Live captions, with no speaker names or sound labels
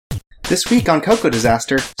This week on Cocoa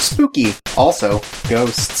Disaster, spooky, also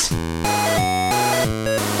ghosts.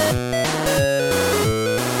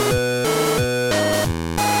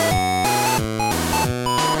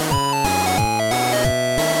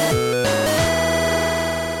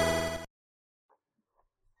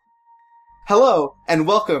 Hello, and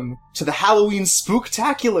welcome to the Halloween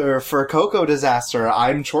Spooktacular for Cocoa Disaster.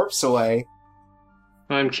 I'm Chorpsaway.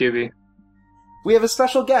 I'm QB. We have a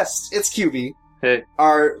special guest. It's QB. Hey.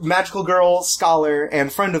 Our magical girl, scholar,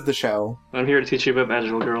 and friend of the show. I'm here to teach you about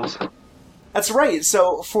magical girls. That's right.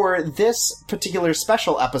 So, for this particular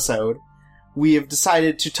special episode, we have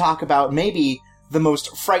decided to talk about maybe the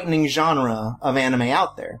most frightening genre of anime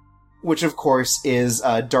out there, which, of course, is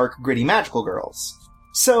dark, gritty magical girls.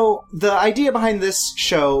 So, the idea behind this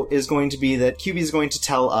show is going to be that QB is going to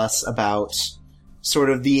tell us about sort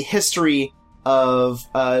of the history of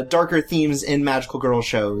darker themes in magical girl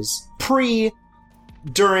shows, pre,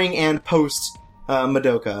 during, and post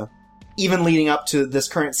Madoka, even leading up to this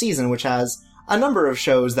current season, which has a number of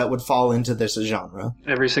shows that would fall into this genre.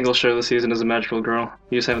 Every single show this season is a magical girl.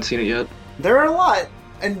 You just haven't seen it yet. There are a lot,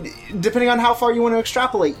 and depending on how far you want to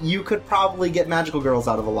extrapolate, you could probably get magical girls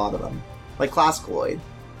out of a lot of them, like Classicaloid.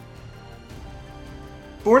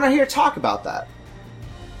 But we're not here to talk about that.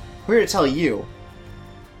 We're here to tell you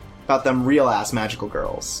about them real-ass magical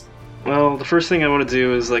girls. Well, the first thing I want to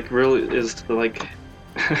do is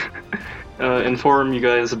inform you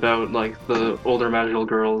guys about the older magical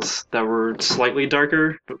girls that were slightly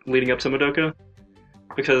darker leading up to Madoka,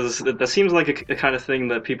 because that seems like a kind of thing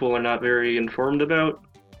that people are not very informed about.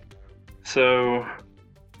 So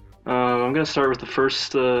I'm gonna start with the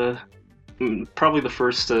first, probably the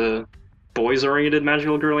first boys-oriented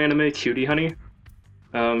magical girl anime, Cutie Honey,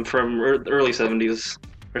 from early 70s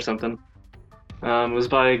or something. It was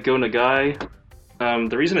by Go Nagai.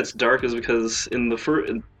 The reason it's dark is because in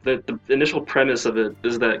the initial premise of it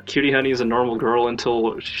is that Cutie Honey is a normal girl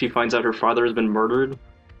until she finds out her father has been murdered.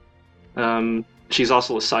 She's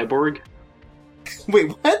also a cyborg.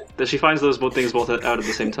 Wait, what? That she finds those both things out at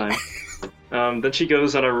the same time. Then she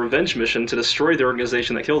goes on a revenge mission to destroy the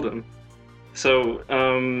organization that killed him. So,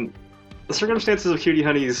 the circumstances of Cutie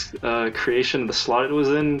Honey's creation, the slot it was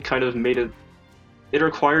in, kind of made it... It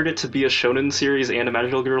required it to be a shonen series and a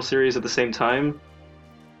magical girl series at the same time.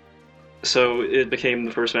 So it became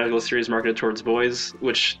the first magical series marketed towards boys,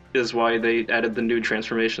 which is why they added the nude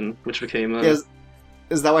transformation, which became... Is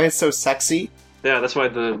that why it's so sexy? Yeah, that's why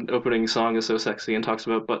the opening song is so sexy and talks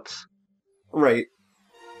about butts. Right.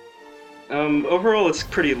 Overall, it's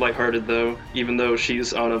pretty lighthearted, though, even though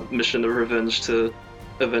she's on a mission of revenge to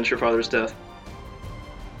avenge her father's death.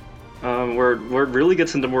 Where it really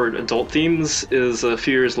gets into more adult themes is a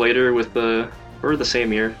few years later or the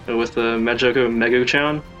same year, with the Majoko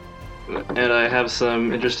Megu-chan. And I have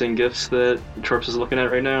some interesting gifs that Torps is looking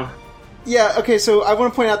at right now. Yeah, okay, so I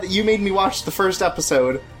want to point out that you made me watch the first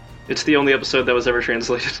episode. It's the only episode that was ever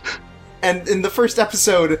translated. And in the first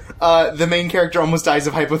episode, the main character almost dies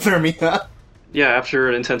of hypothermia. Yeah, after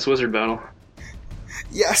an intense wizard battle.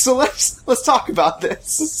 Yeah, so let's talk about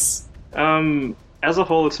this. As a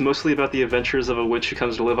whole, it's mostly about the adventures of a witch who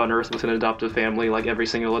comes to live on Earth with an adoptive family, like every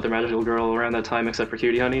single other magical girl around that time, except for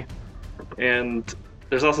Cutie Honey. And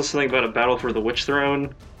there's also something about a battle for the Witch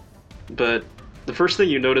Throne, but the first thing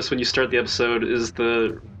you notice when you start the episode is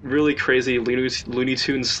the really crazy Looney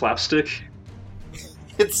Tunes slapstick.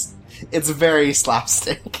 It's very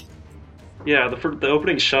slapstick. Yeah, the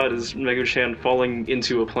opening shot is Megu-chan falling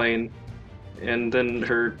into a plane, and then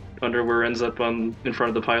her underwear ends up in front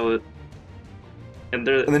of the pilot. And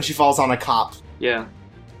then she falls on a cop. Yeah.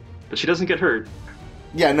 But she doesn't get hurt.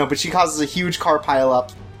 Yeah, no, but she causes a huge car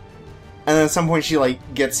pileup. And then at some point she,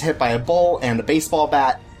 gets hit by a bull and a baseball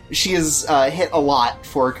bat. She is hit a lot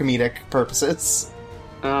for comedic purposes.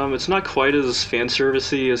 It's not quite as fan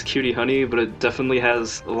servicey as Cutie Honey, but it definitely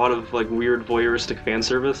has a lot of, weird voyeuristic fan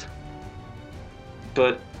service.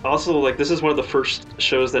 But also, this is one of the first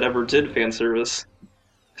shows that ever did fan service.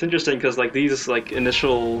 It's interesting because these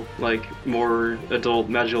initial more adult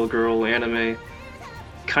magical girl anime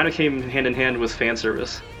kind of came hand in hand with fan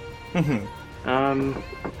service. Mm-hmm.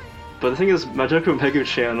 But the thing is, Majoko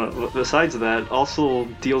Megu-chan, besides that, also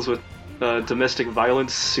deals with domestic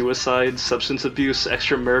violence, suicide, substance abuse,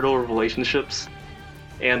 extramarital relationships,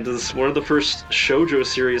 and is one of the first shoujo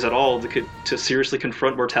series at all to seriously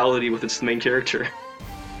confront mortality with its main character.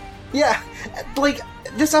 Yeah,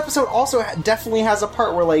 this episode also definitely has a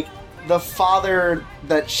part where, the father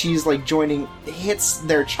that she's, joining hits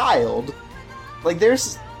their child.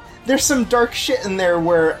 There's some dark shit in there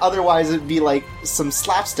where otherwise it'd be, some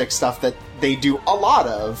slapstick stuff that they do a lot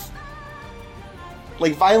of.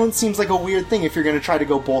 Like, violence seems like a weird thing if you're going to try to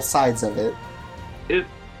go both sides of it.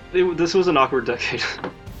 This was an awkward decade.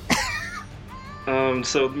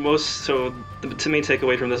 So the main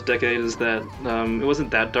takeaway from this decade is that it wasn't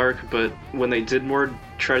that dark, but when they did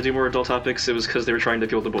try to do more adult topics, it was because they were trying to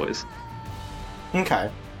appeal to boys. Okay.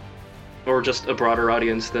 Or just a broader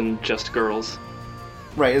audience than just girls.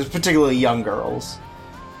 Right, it was particularly young girls.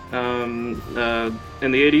 In the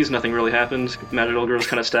 80s, nothing really happened. Magical Girls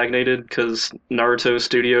kind of stagnated, because Naruto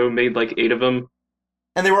Studio made like 8 of them.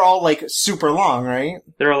 And they were all, like, super long, right?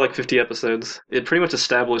 They're all like 50 episodes. It pretty much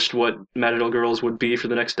established what Magical Girls would be for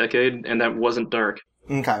the next decade, and that wasn't dark.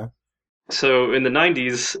 Okay. So in the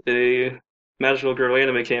 90s, a Magical Girl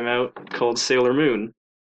anime came out called Sailor Moon.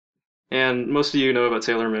 And most of you know about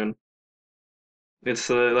Sailor Moon.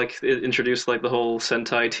 It's it introduced like the whole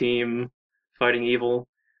Sentai team fighting evil.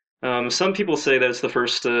 Some people say that it's the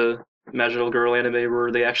first Magical Girl anime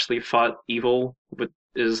where they actually fought evil, but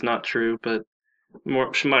is not true, but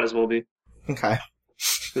might as well be. Okay.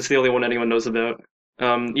 It's the only one anyone knows about.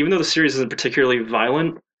 Even though the series isn't particularly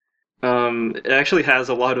violent, it actually has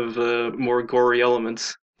a lot of more gory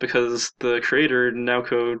elements, because the creator,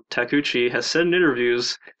 Naoko Takeuchi, has said in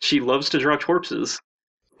interviews she loves to draw corpses.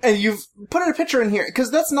 And you've put a picture in here, because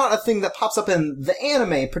that's not a thing that pops up in the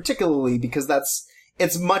anime, particularly, because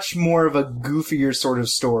it's much more of a goofier sort of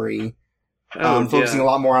story. Focusing a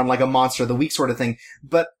lot more on, like, a Monster of the Week sort of thing.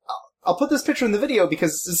 But I'll put this picture in the video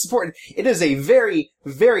because it's important. It is a very,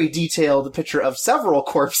 very detailed picture of several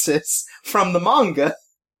corpses from the manga.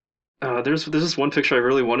 There's this one picture I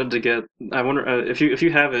really wanted to get. I wonder if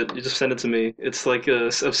you have it, you just send it to me. It's like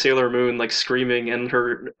of Sailor Moon like screaming, and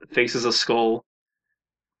her face is a skull.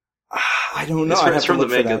 I don't know. It's from the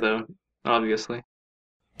manga, though, obviously.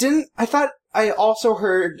 I thought I also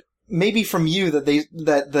heard maybe from you that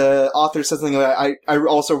the author said something about I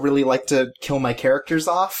also really like to kill my characters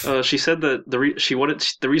off. She said that the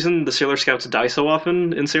reason the Sailor Scouts die so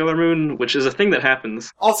often in Sailor Moon, which is a thing that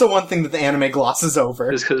happens. Also, one thing that the anime glosses over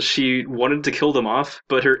is because she wanted to kill them off,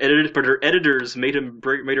 but her editors made her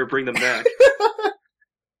bring them back.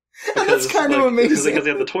 That's kind of amazing because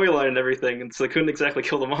they had the toy line and everything, and so they couldn't exactly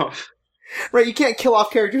kill them off. Right, you can't kill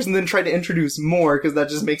off characters and then try to introduce more, because that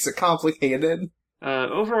just makes it complicated.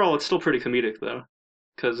 Overall, it's still pretty comedic, though,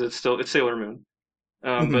 because it's Sailor Moon.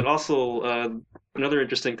 But also, another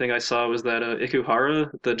interesting thing I saw was that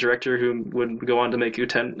Ikuhara, the director who would go on to make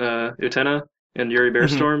Utena and Yuri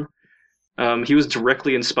Bearstorm, he was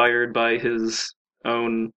directly inspired by his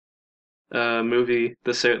own movie,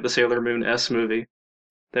 the Sailor Moon S movie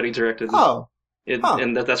that he directed. Oh.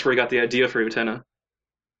 And that's where he got the idea for Utena.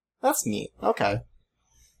 That's neat. Okay.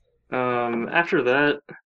 After that,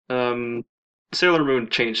 Sailor Moon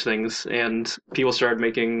changed things, and people started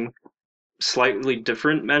making slightly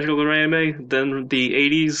different Magical Girl anime than the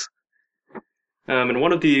 80s. And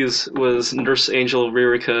one of these was Nurse Angel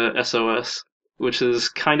Ririka SOS, which is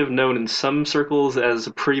kind of known in some circles as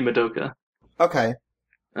pre-Madoka. Okay.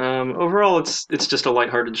 Overall, it's just a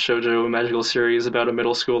lighthearted shoujo magical series about a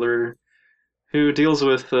middle schooler who deals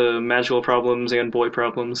with magical problems and boy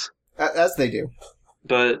problems. As they do.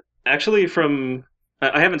 But actually,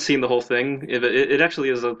 I haven't seen the whole thing. It actually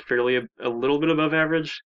is a little bit above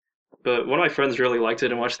average. But one of my friends really liked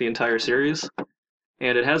it and watched the entire series.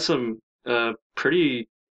 And it has some pretty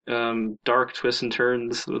dark twists and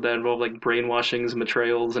turns that involve like brainwashings,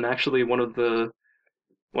 betrayals, and actually one of the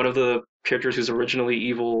characters who's originally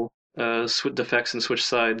evil defects and switch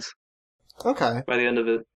sides. Okay. By the end of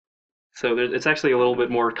it. So it's actually a little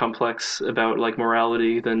bit more complex about like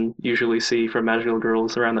morality than usually see from Magical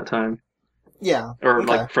Girls around that time. Yeah. Or okay.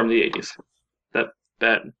 like from the 80s.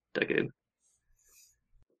 That decade.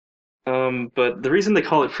 But the reason they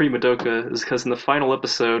call it pre-Madoka is because in the final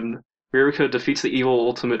episode, Ririka defeats the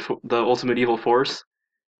ultimate evil force,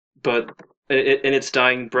 but in its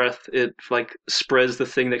dying breath, it like spreads the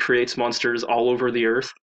thing that creates monsters all over the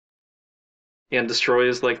earth, and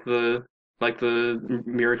destroys the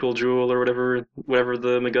miracle jewel or whatever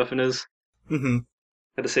the MacGuffin is. Mm-hmm.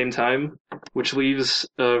 At the same time, which leaves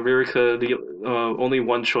Ririka the only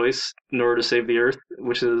one choice in order to save the Earth,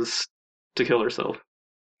 which is to kill herself.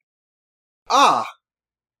 Ah!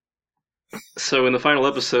 So in the final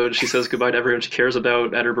episode, she says goodbye to everyone she cares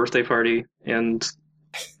about at her birthday party and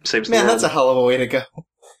saves the world. Man, that's a hell of a way to go.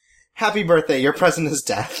 Happy birthday, your present is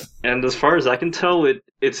death. And as far as I can tell,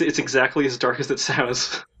 it's exactly as dark as it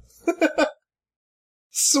sounds.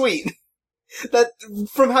 Sweet. That,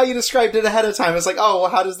 from how you described it ahead of time, it's like, oh,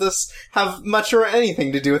 well, how does this have much or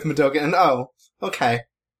anything to do with Madoka? And okay.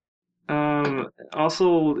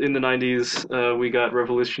 Also in the 90s, we got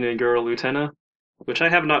Revolutionary Girl Utena, which I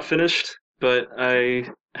have not finished. but I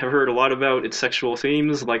have heard a lot about its sexual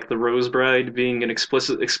themes, like the Rose Bride being an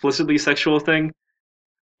explicitly sexual thing,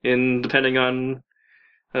 in depending on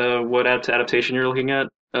what adaptation you're looking at.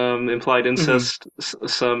 Implied incest,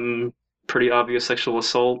 some pretty obvious sexual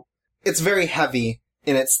assault. It's very heavy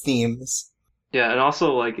in its themes. Yeah, and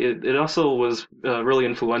also like it also was really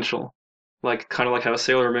influential, like kind of like how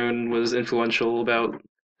Sailor Moon was influential about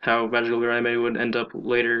how Magical Girl Anime would end up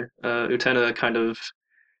later. Utena kind of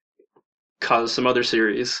caused some other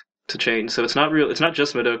series to change, so it's not real. It's not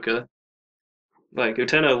just Madoka. Like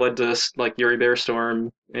Utena led to like Yuri Bear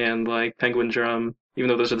Storm and like Penguin Drum, even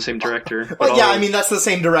though those are the same director. Well, yeah, I mean that's the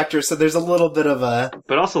same director, so there's a little bit of a.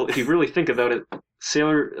 But also, if you really think about it,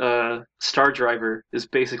 Star Driver is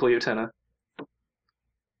basically Utena.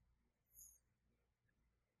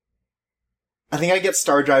 I think I get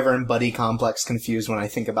Star Driver and Buddy Complex confused when I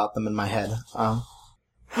think about them in my head.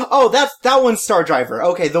 Oh, that one's Star Driver.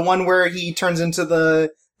 Okay, the one where he turns into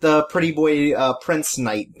the pretty boy Prince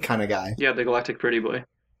Knight kind of guy. Yeah, the Galactic Pretty Boy.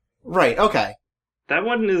 Right, okay. That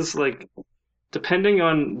one is like, depending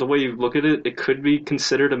on the way you look at it, it could be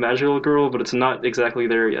considered a magical girl, but it's not exactly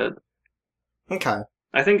there yet. Okay.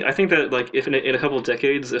 I think that like if in a couple of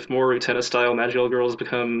decades, if more Utena style magical girls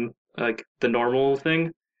become like the normal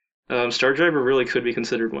thing, Star Driver really could be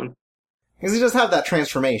considered one. Because he does have that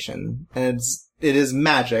transformation, and it is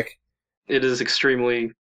magic. It is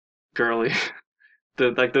extremely girly.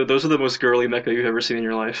 Those are the most girly mecha you've ever seen in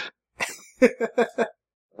your life. So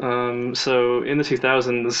in the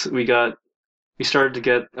 2000s, we started to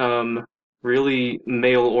get really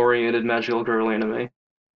male-oriented magical girl anime.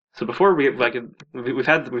 So before we've had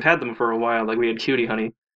them for a while. Like we had Cutie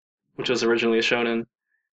Honey, which was originally a shonen,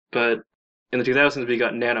 but in the 2000s we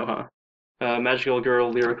got Nanoha, magical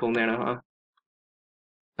girl lyrical Nanoha,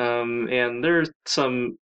 and there's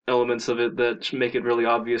some elements of it that make it really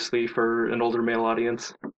obviously for an older male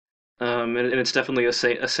audience, and it's definitely a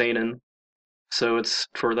seinen, so it's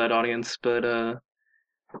for that audience. But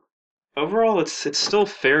overall, it's still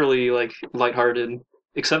fairly like lighthearted,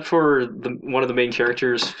 except for one of the main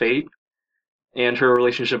characters, Fate, and her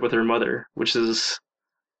relationship with her mother, which is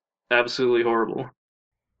absolutely horrible.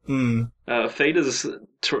 Fate is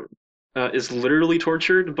literally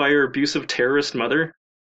tortured by her abusive terrorist mother.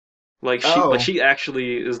 Like she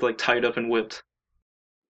actually is like tied up and whipped,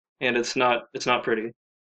 and it's not pretty.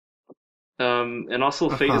 And also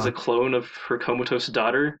Fate is a clone of her comatose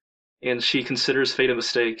daughter, and she considers Fate a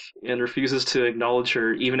mistake and refuses to acknowledge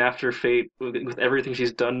her even after Fate, with everything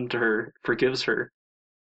she's done to her, forgives her.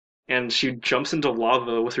 And she jumps into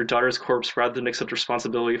lava with her daughter's corpse rather than accept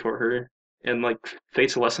responsibility for her. And like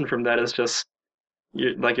Fate's lesson from that is just,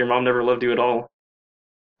 your mom never loved you at all.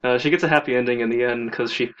 She gets a happy ending in the end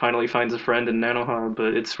because she finally finds a friend in Nanoha,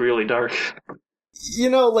 but it's really dark. You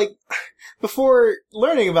know, like, before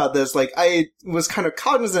learning about this, like, I was kind of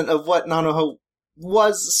cognizant of what Nanoha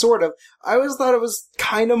was, sort of. I always thought it was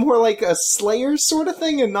kind of more like a Slayer sort of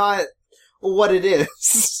thing and not what it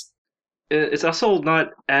is. It's also not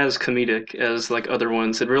as comedic as, like, other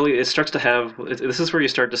ones. It starts to have... This is where you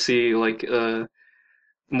start to see, like,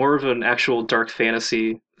 more of an actual dark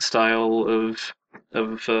fantasy style of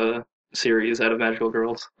series out of Magical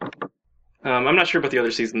Girls. I'm not sure about the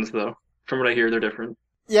other seasons, though. From what I hear, they're different.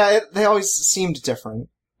 Yeah, they always seemed different.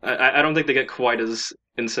 I don't think they get quite as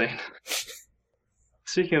insane.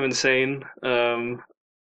 Speaking of insane, I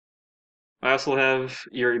also have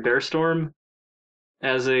Yuri Bear Storm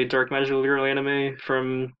as a dark magical girl anime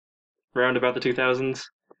from around about the 2000s,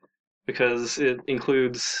 because it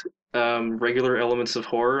includes regular elements of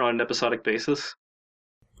horror on an episodic basis.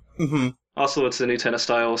 Mm-hmm. Also, it's a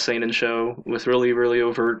Utena-style seinen show with really, really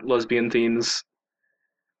overt lesbian themes.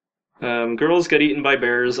 Girls get eaten by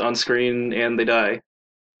bears on screen, and they die.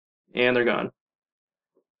 And they're gone.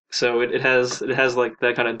 So it has like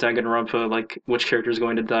that kind of Danganronpa, like which character is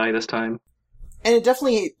going to die this time. And it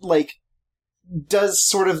definitely, like, does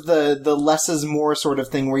sort of the less is more sort of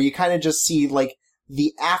thing where you kind of just see, like,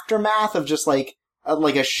 the aftermath of just, like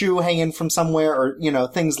a shoe hanging from somewhere or, you know,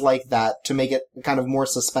 things like that to make it kind of more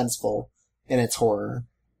suspenseful in its horror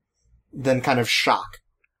than kind of shock.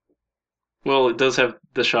 Well, it does have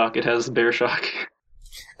the shock. It has bear shock.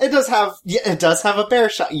 It does have a bear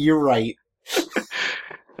shock. You're right.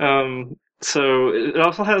 So it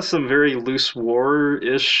also has some very loose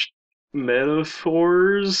war-ish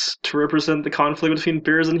metaphors to represent the conflict between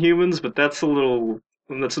bears and humans, but that's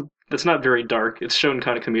not very dark. It's shown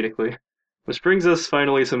kind of comedically. Which brings us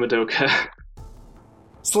finally to Madoka.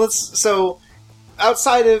 So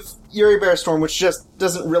outside of Yuri Bear Storm, which just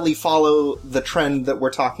doesn't really follow the trend that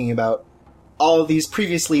we're talking about, all of these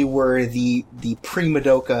previously were the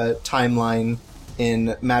pre-Madoka timeline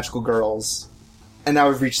in Magical Girls, and now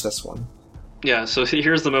we've reached this one. Yeah, so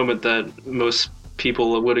here's the moment that most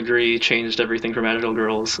people would agree changed everything for Magical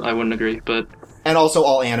Girls. I wouldn't agree, but... And also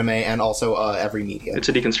all anime, and also every media. It's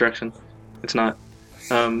a deconstruction. It's not.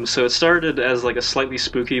 So it started as like a slightly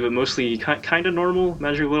spooky, but mostly kind of normal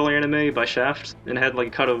Magical Girl anime by Shaft, and had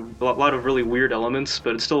like kind of a lot of really weird elements,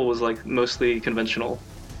 but it still was like mostly conventional.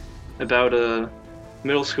 About a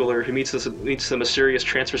middle schooler who meets a mysterious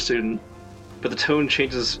transfer student, but the tone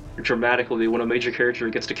changes dramatically when a major character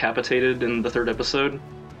gets decapitated in the 3rd episode.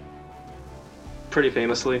 Pretty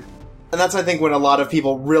famously. And that's, I think, when a lot of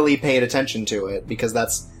people really paid attention to it, because that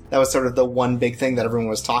was sort of the one big thing that everyone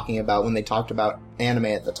was talking about when they talked about anime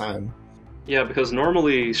at the time. Yeah, because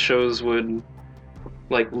normally shows would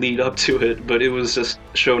like lead up to it, but it was just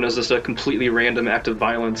shown as just a completely random act of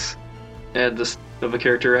violence, and this of a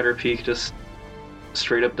character at her peak just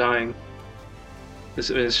straight up dying.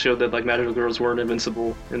 It showed that like Magical Girls weren't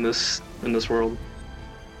invincible in this world.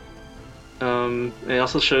 It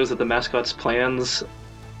also shows that the mascot's plans,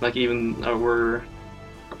 like even were,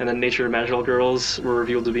 and the nature of Magical Girls were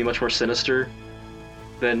revealed to be much more sinister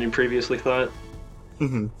than you previously thought.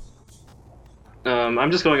 Mm-hmm.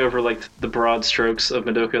 I'm just going over like the broad strokes of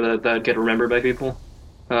Madoka that get remembered by people.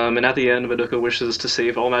 And at the end, Madoka wishes to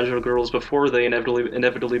save all Magical Girls before they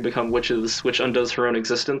inevitably become witches, which undoes her own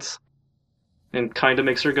existence, and kind of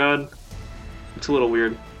makes her god. It's a little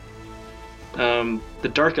weird. The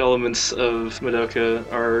dark elements of Madoka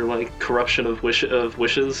are like corruption of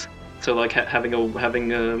wishes. So like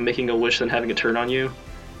making a wish and having it turn on you.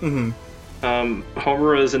 Mm-hmm.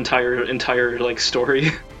 Homura's entire like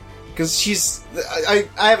story. Because I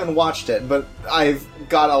haven't watched it, but I've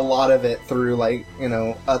got a lot of it through like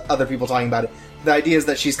other people talking about it. The idea is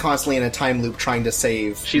that she's constantly in a time loop trying to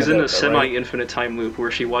save. She's Madoka, in a semi-infinite time loop where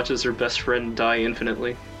she watches her best friend die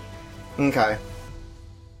infinitely. Okay.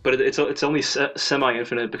 But it's only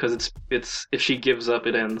semi-infinite because it's if she gives up,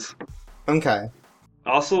 it ends. Okay.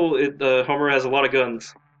 Also, Homura has a lot of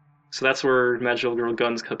guns, so that's where Magical Girl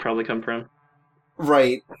guns could probably come from.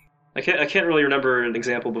 Right. I can't really remember an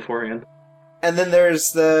example beforehand. And then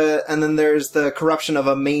there's the corruption of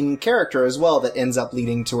a main character as well that ends up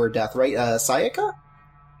leading to her death, right? Sayaka?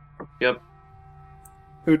 Yep.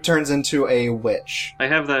 Who turns into a witch. I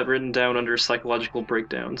have that written down under psychological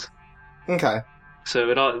breakdowns. Okay.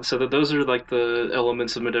 So those are like the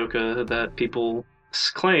elements of Madoka that people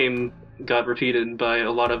claim got repeated by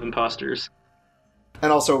a lot of imposters.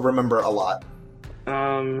 And also remember a lot.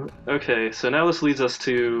 Okay, so now this leads us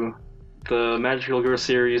to the Magical Girl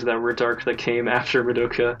series that were dark that came after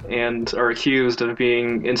Madoka and are accused of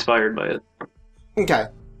being inspired by it. Okay.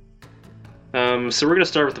 So we're gonna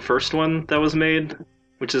start with the first one that was made,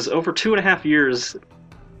 which is over 2.5 years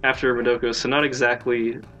after Madoka, so not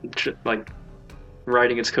exactly like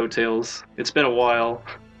riding its coattails. It's been a while.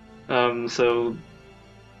 So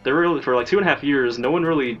they really, for like 2.5 years, no one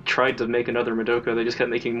really tried to make another Madoka. They just kept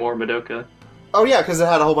making more Madoka. Oh yeah, because it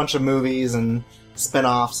had a whole bunch of movies and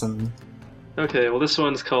spin-offs and... Okay, well this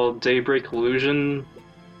one's called Daybreak Illusion,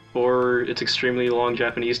 or its extremely long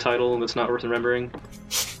Japanese title that's not worth remembering.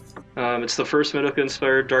 It's the first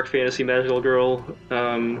Madoka-inspired dark fantasy magical girl.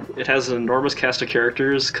 It has an enormous cast of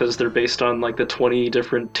characters, because they're based on like the 20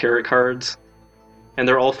 different tarot cards. And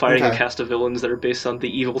they're all fighting a cast of villains that are based on the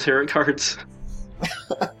evil tarot cards.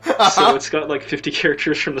 So it's got like 50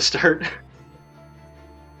 characters from the start.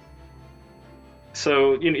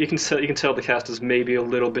 So you can tell the cast is maybe a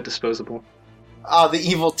little bit disposable. The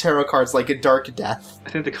evil tarot cards, like a Dark Death. I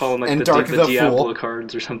think they call them like and the Diablo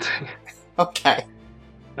cards or something. Okay.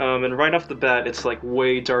 And right off the bat, it's like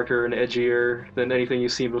way darker and edgier than anything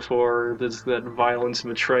you've seen before. There's that violence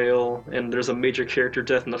and betrayal, and there's a major character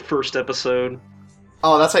death in the first episode.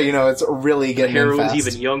 Oh, that's how you know it's really getting in fast. The heroine's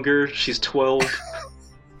even younger. She's 12.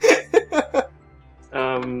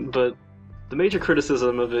 But the major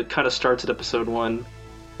criticism of it kind of starts at episode 1,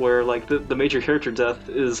 where like the major character death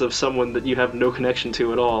is of someone that you have no connection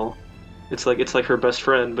to at all. It's like her best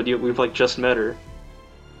friend, but we've like just met her,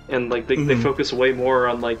 and like they focus way more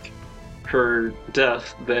on like her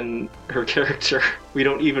death than her character. We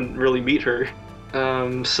don't even really meet her.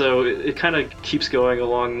 So it kind of keeps going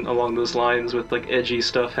along those lines with like edgy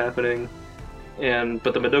stuff happening,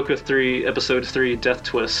 but the Madoka 3 episode 3 death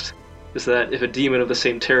twist is that if a demon of the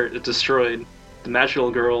same turret is destroyed, the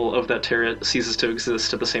magical girl of that turret ceases to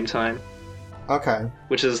exist at the same time. Okay.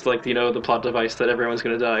 Which is like the plot device that everyone's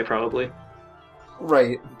gonna die probably.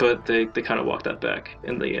 Right. But they kind of walk that back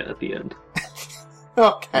at the end.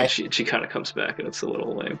 Okay. And she kind of comes back and it's a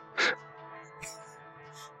little lame.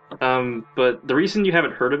 But the reason you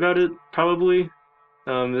haven't heard about it, probably,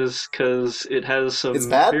 is because it has some It's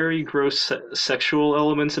bad? very gross sexual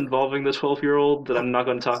elements involving the 12-year-old that I'm not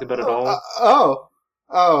going to talk about at all.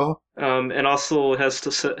 Oh. And also it has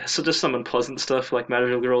just some unpleasant stuff, like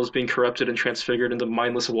magical girls being corrupted and transfigured into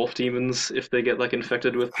mindless wolf demons if they get like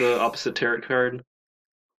infected with the opposite tarot card.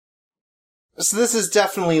 So this is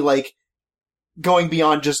definitely, like, going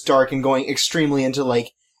beyond just dark and going extremely into,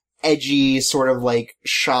 like, edgy, sort of, like,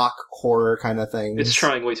 shock horror kind of things. It's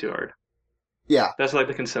trying way too hard. Yeah. That's like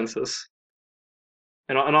the consensus.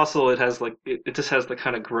 And also it has like it just has the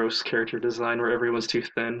kind of gross character design where everyone's too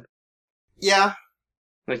thin. Yeah.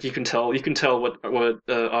 Like you can tell what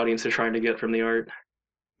audience they're trying to get from the art.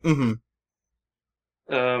 Mm-hmm.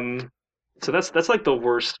 So that's like the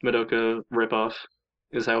worst Madoka ripoff,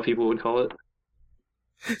 is how people would call it.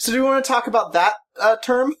 So do we want to talk about that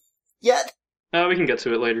term yet? We can get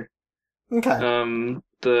to it later. Okay.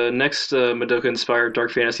 The next Madoka-inspired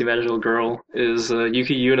dark fantasy magical girl is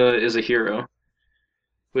Yuki Yuna is a Hero,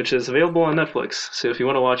 which is available on Netflix. So if you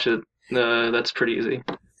want to watch it, that's pretty easy.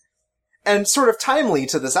 And sort of timely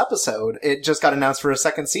to this episode, it just got announced for a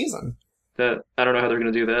second season. I don't know how they're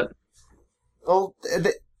going to do that. Well,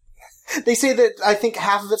 they say that I think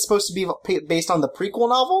half of it's supposed to be based on the prequel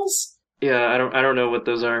novels. Yeah, I don't know what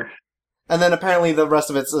those are. And then apparently the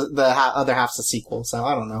rest of it's the other half's a sequel. So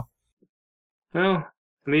I don't know. Well,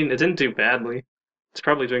 I mean, it didn't do badly. It's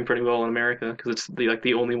probably doing pretty well in America because it's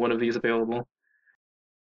the only one of these available.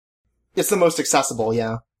 It's the most accessible,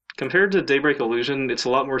 yeah. Compared to Daybreak Illusion, it's a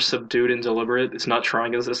lot more subdued and deliberate. It's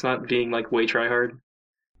not being like way try hard.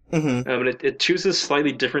 Mm-hmm. And it chooses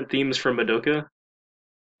slightly different themes from Madoka.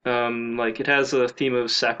 Like it has a theme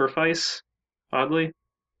of sacrifice, oddly,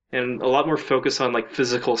 and a lot more focus on like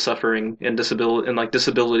physical suffering and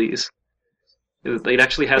disabilities. It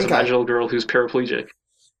actually has a magical girl who's paraplegic.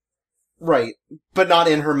 Right, but not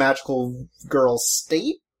in her magical girl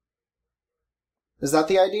state? Is that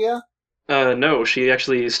the idea? No, she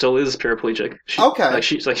actually still is paraplegic.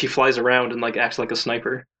 She flies around and like acts like a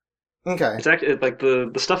sniper. Okay. It's actually like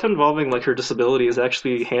the stuff involving like her disability is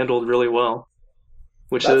actually handled really well,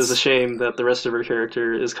 which is a shame that the rest of her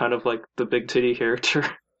character is kind of like the big titty character.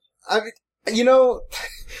 I mean,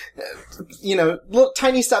 little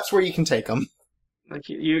tiny steps where you can take them. Like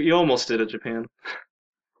you almost did it, Japan.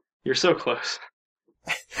 You're so close.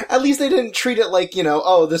 At least they didn't treat it like,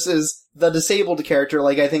 this is the disabled character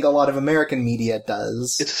like I think a lot of American media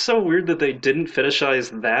does. It's so weird that they didn't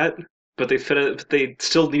fetishize that, but they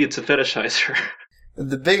still needed to fetishize her.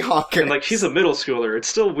 The big honker. And like she's a middle schooler. It's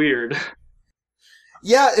still weird.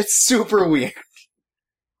 Yeah, it's super weird.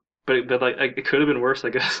 But it could have been worse, I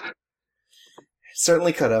guess.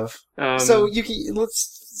 Certainly could have. So Yuki,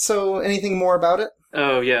 so anything more about it?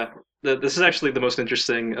 Oh yeah, this is actually the most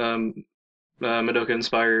interesting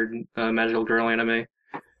Madoka-inspired magical girl anime.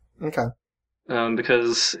 Okay.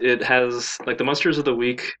 Because it has like the monsters of the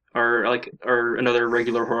week are another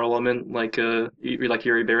regular horror element, like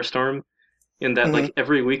Yuri Bearstorm, in that like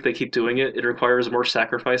every week they keep doing it. It requires more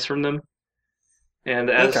sacrifice from them.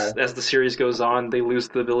 And as the series goes on, they lose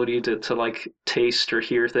the ability to like taste or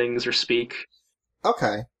hear things or speak.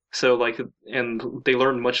 Okay. So and they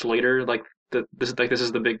learn much later, this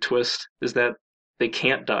is the big twist, is that they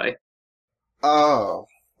can't die. Oh.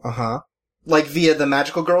 Like via the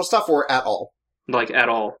magical girl stuff or at all? Like at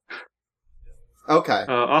all. Okay.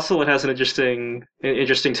 Also, it has an interesting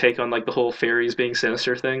take on like the whole fairies being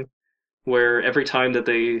sinister thing, where every time that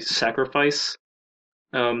they sacrifice,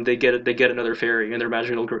 they get another fairy, and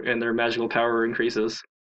their magical power increases.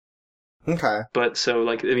 Okay. But so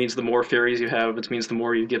like it means the more fairies you have, it means the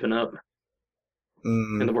more you've given up,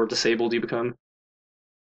 and the more disabled you become.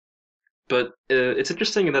 But it's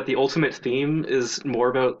interesting in that the ultimate theme is more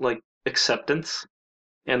about like acceptance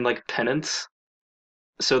and like penance.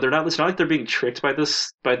 So it's not like they're being tricked by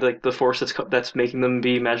the force that's making them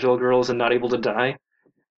be magical girls and not able to die.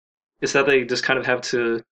 It's that they just kind of have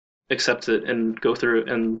to accept it and go through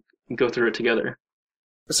it together.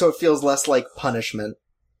 So it feels less like punishment.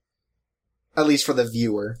 At least for the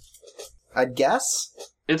viewer, I'd guess.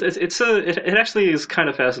 It actually is kind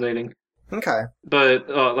of fascinating. Okay. But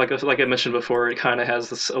like I mentioned before, it kind of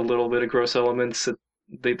has a little bit of gross elements.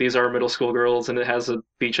 These are middle school girls, and it has a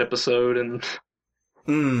beach episode, and.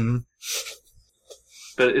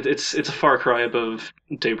 But it's a far cry above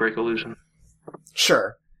Daybreak Illusion.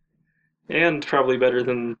 Sure. And probably better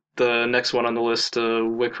than the next one on the list,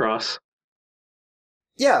 Wicross.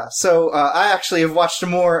 Yeah, so I actually have watched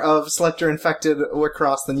more of Selector-Infected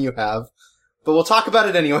Wicross than you have. But we'll talk about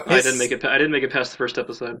it anyways. I didn't make it past the first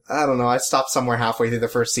episode. I don't know, I stopped somewhere halfway through the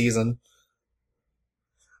first season.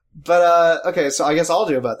 But, okay, so I guess I'll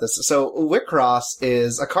do about this. So, Wicross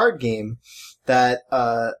is a card game that,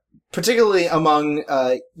 particularly among,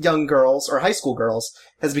 young girls, or high school girls,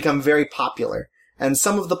 has become very popular. And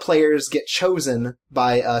some of the players get chosen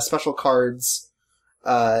by, special cards,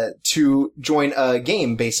 to join a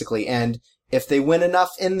game, basically. And if they win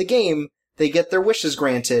enough in the game, they get their wishes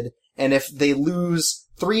granted. And if they lose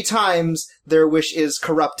 3 times, their wish is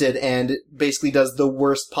corrupted and basically does the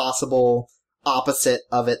worst possible opposite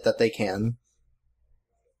of it that they can.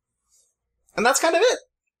 And that's kind of it.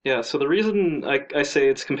 Yeah, so the reason I say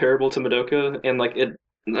it's comparable to Madoka, and like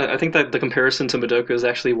I think that the comparison to Madoka is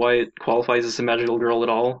actually why it qualifies as a magical girl at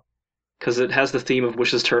all. Because it has the theme of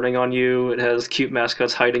wishes turning on you, it has cute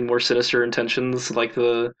mascots hiding more sinister intentions, like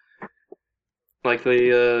the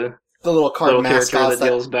little card little mascots character that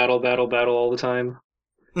yells battle, battle, battle all the time.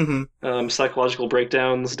 Mm-hmm. Psychological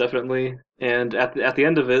breakdowns, definitely. And at the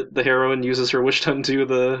end of it, the heroine uses her wish to undo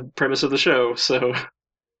the premise of the show, so...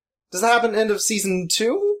 Does that happen at the end of Season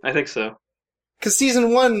 2? I think so. Because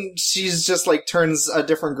Season 1, she's just, like, turns a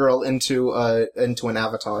different girl into an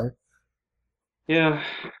avatar. Yeah.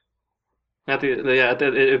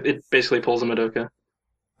 It basically pulls a Madoka.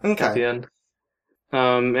 Okay. At the end.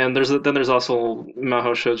 And there's also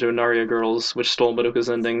Mahou Shoujo Naria Girls, which stole Madoka's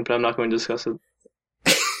ending, but I'm not going to discuss it.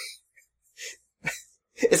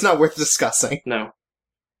 It's not worth discussing. No.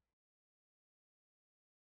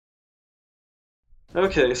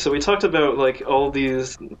 Okay, so we talked about like all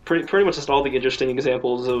these, pretty much just all the interesting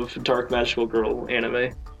examples of dark magical girl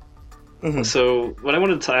anime. Mm-hmm. So what I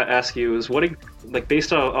wanted to ask you is, what, like,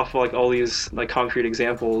 based off like all these like concrete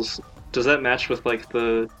examples, does that match with like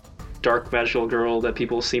the dark magical girl that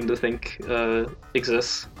people seem to think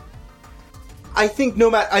exists? I think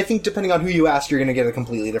depending on who you ask, you're going to get a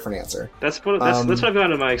completely different answer. That's what I've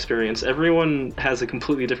found in my experience. Everyone has a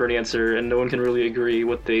completely different answer, and no one can really agree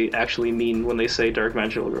what they actually mean when they say dark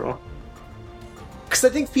magical girl. Because I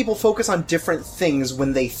think people focus on different things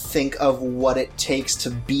when they think of what it takes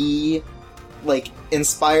to be, like,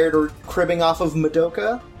 inspired or cribbing off of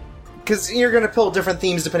Madoka. Because you're going to pull different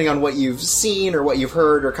themes depending on what you've seen or what you've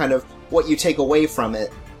heard or kind of what you take away from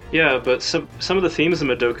it. Yeah, but some of the themes in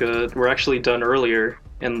Madoka were actually done earlier,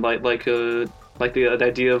 and like the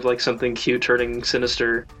idea of like something cute turning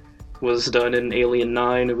sinister was done in Alien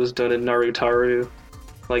 9. It was done in Narutaru.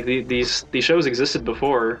 Like these shows existed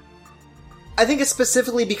before. I think it's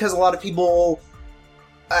specifically because a lot of people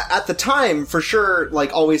at the time, for sure,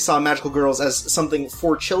 like always saw magical girls as something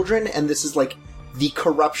for children, and this is like the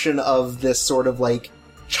corruption of this sort of like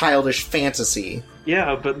childish fantasy.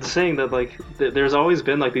 Yeah, but saying that, like, there's always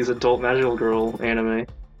been, like, these adult magical girl anime.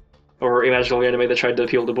 Or a magical anime that tried to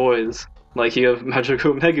appeal to boys. Like, you have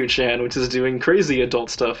Magical Megu-chan, which is doing crazy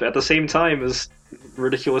adult stuff at the same time as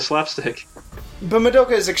ridiculous slapstick. But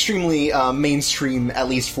Madoka is extremely mainstream, at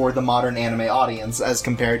least for the modern anime audience, as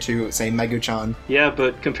compared to, say, Megu-chan. Yeah,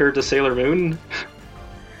 but compared to Sailor Moon...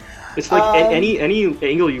 it's like, any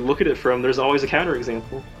angle you look at it from, there's always a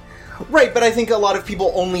counterexample. Right, but I think a lot of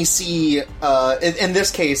people only see, in this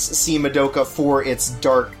case, see Madoka for its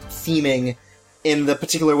dark theming in the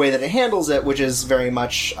particular way that it handles it, which is very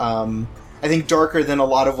much, I think, darker than a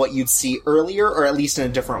lot of what you'd see earlier, or at least in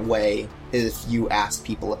a different way, if you ask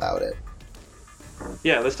people about it.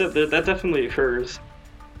 Yeah, that definitely occurs.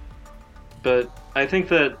 But I think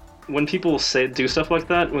that when people do stuff like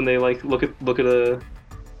that, when they, like, look at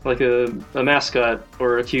a mascot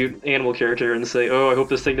or a cute animal character and say, "Oh, I hope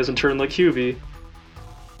this thing doesn't turn like Hubie."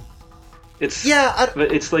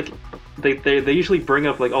 But it's like they usually bring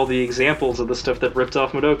up like all the examples of the stuff that ripped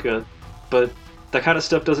off Madoka, but that kind of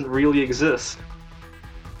stuff doesn't really exist.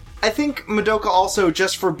 I think Madoka also,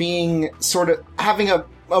 just for being sort of having a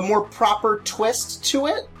more proper twist to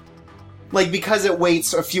it, like because it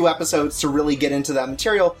waits a few episodes to really get into that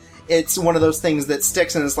material, it's one of those things that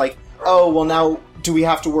sticks and it's like, oh, well now do we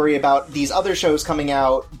have to worry about these other shows coming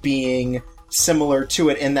out being similar to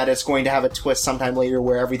it in that it's going to have a twist sometime later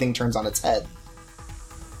where everything turns on its head?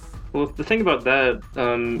 Well, the thing about that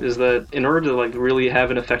is that in order to like really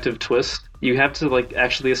have an effective twist, you have to like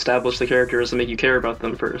actually establish the characters and make you care about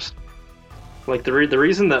them first. Like the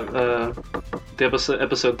reason that the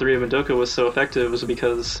episode 3 of Madoka was so effective was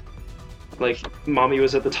because like Mami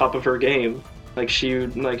was at the top of her game. Like she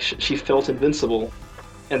felt invincible.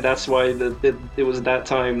 And that's why it was that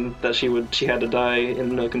time that she had to die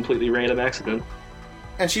in a completely random accident.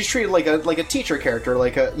 And she's treated like a teacher character,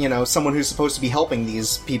 like someone who's supposed to be helping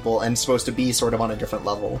these people and supposed to be sort of on a different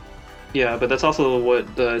level. Yeah, but that's also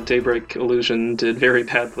what Daybreak Illusion did very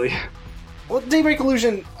badly. Well, Daybreak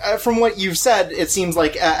Illusion, from what you've said, it seems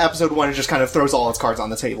like episode 1 just kind of throws all its cards on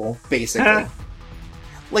the table, basically.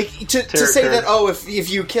 Like, to say that, oh, if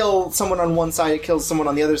you kill someone on one side, it kills someone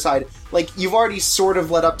on the other side, like, you've already sort of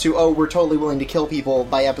led up to, oh, we're totally willing to kill people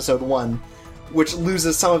by episode 1, which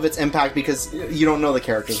loses some of its impact because you don't know the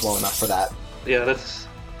characters well enough for that. Yeah, that's...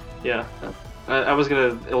 Yeah. I was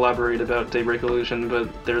gonna elaborate about Daybreak Illusion, but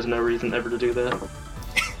there's no reason ever to do that.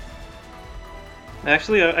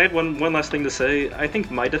 Actually, I had one last thing to say. I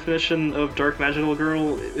think my definition of Dark Magical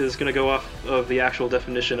Girl is gonna go off of the actual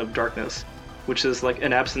definition of darkness, which is like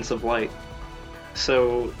an absence of light.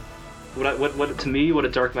 So, what to me, what a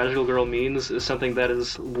Dark Magical Girl means is something that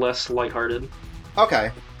is less lighthearted.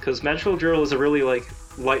 Okay. Because Magical Girl is a really like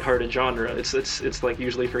lighthearted genre. It's like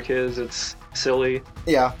usually for kids. It's silly.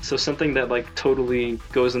 Yeah. So something that like totally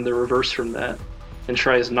goes in the reverse from that and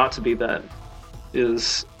tries not to be that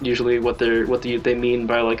is usually what they mean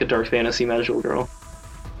by like a dark fantasy magical girl.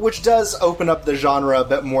 Which does open up the genre a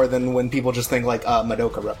bit more than when people just think like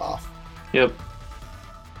Madoka ripoff. Yep.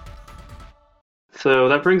 So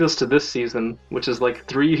that brings us to this season, which is like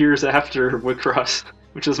 3 years after Wicross,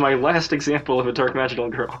 which is my last example of a dark magical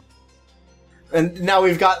girl. And now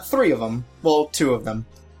we've got 3 of them. Well, 2 of them.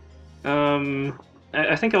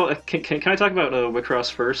 I think can I talk about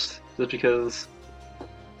Wicross first, just because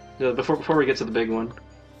before we get to the big one.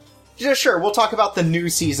 Yeah, sure. We'll talk about the new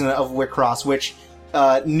season of Wicross, which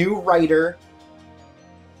new writer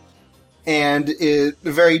and is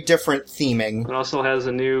very different theming. It also has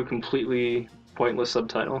a new, completely pointless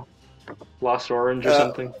subtitle, Lost Orange or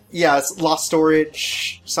something. Yeah, it's Lost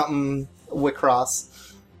Orange something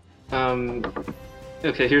Wicross.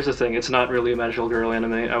 Okay, here's the thing. It's not really a magical girl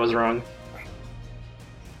anime. I was wrong.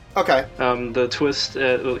 Okay. The twist.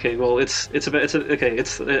 Okay, well, I shouldn't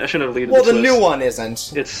have leaded. Well, the new one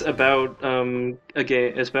isn't. It's about a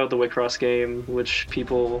game. It's about the Wicross game, which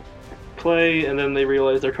people play, and then they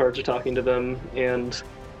realize their cards are talking to them, and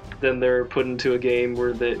then they're put into a game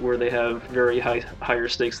where they have very higher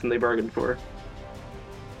stakes than they bargained for.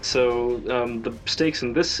 So the stakes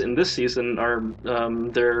in this season are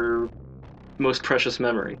their most precious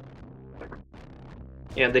memory.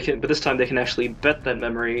 And but this time they can actually bet that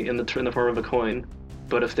memory in the form of a coin.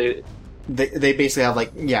 But if they basically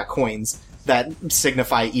have coins that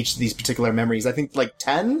signify each of these particular memories. I think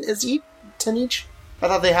 10 each. I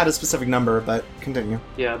thought they had a specific number, but continue.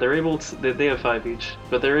 Yeah, they're able to. They have 5 each,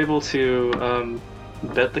 but they're able to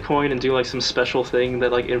bet the coin and do like some special thing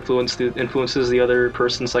that like influences the other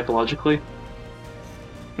person psychologically.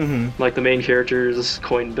 Mm-hmm. Like the main character's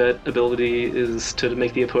coin bet ability is to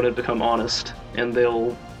make the opponent become honest, and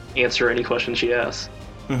they'll answer any question she asks.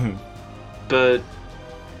 Mm-hmm. But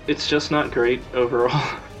it's just not great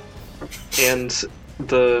overall. And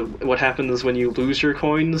what happens when you lose your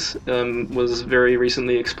coins was very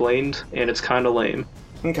recently explained, and it's kind of lame.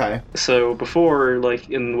 Okay. So before, like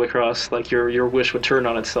in Wicross, like your wish would turn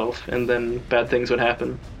on itself, and then bad things would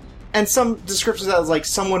happen. And some descriptions that was like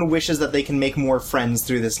someone wishes that they can make more friends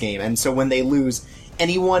through this game, and so when they lose,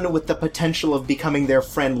 anyone with the potential of becoming their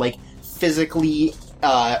friend like physically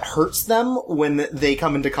hurts them when they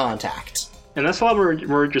come into contact. And that's a lot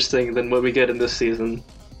more interesting than what we get in this season.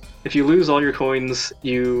 If you lose all your coins,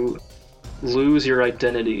 you lose your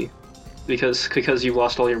identity because you've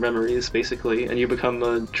lost all your memories, basically, and you become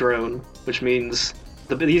a drone, which means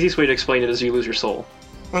the easiest way to explain it is you lose your soul.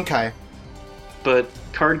 Okay. But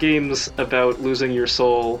card games about losing your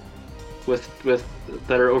soul with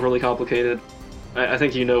that are overly complicated, I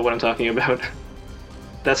think you know what I'm talking about.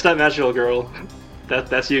 That's not Magical Girl.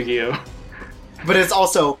 That's Yu-Gi-Oh! But it's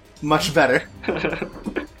also much better.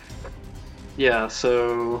 Yeah,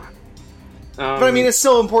 so... but I mean, it's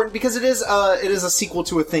still important because it is a sequel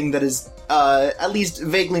to a thing that is at least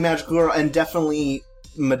vaguely Magical Girl and definitely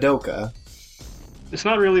Madoka. It's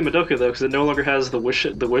not really Madoka though, because it no longer has the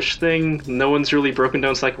wish thing. No one's really broken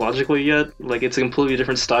down psychologically yet. Like, it's a completely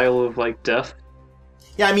different style of like death.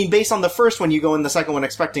 Yeah, I mean, based on the first one, you go in the second one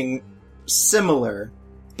expecting similar,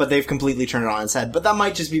 but they've completely turned it on its head. But that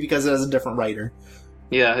might just be because it has a different writer.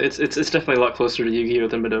 Yeah, it's definitely a lot closer to Yu-Gi-Oh!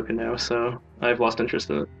 Than Madoka now, so I've lost interest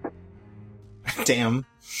in it. Damn.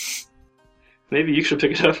 Maybe you should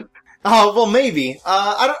pick it up. Oh, well, maybe.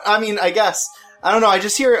 I guess. I don't know, I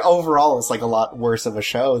just hear it overall is like a lot worse of a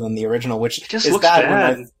show than the original, which it just is looks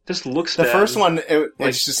bad. It just looks the bad. The first one, it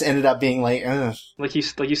just ended up being like, ugh. Like you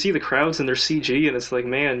see the crowds and their CG, and it's like,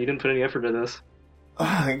 man, you didn't put any effort into this.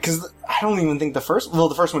 Because I don't even think the first one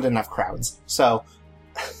didn't have crowds, so...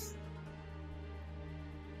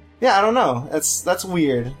 Yeah, I don't know. That's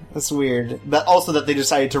weird. That's weird. That they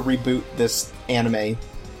decided to reboot this anime.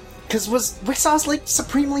 Because was Wicross, like,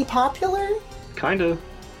 supremely popular? Kinda.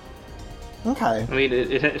 Okay. I mean,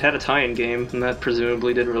 it had a tie-in game, and that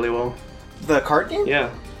presumably did really well. The card game?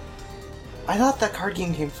 Yeah, I thought that card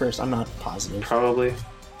game came first. I'm not positive. probably.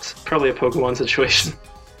 It's probably a Pokemon situation.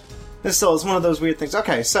 This still is one of those weird things.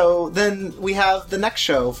 Okay, so then we have the next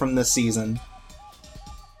show from this season,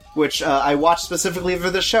 which I watched specifically for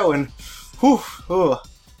this show, and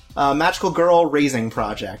Magical Girl Raising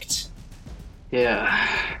Project. Yeah.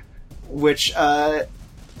 Which,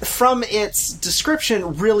 from its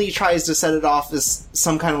description, really tries to set it off as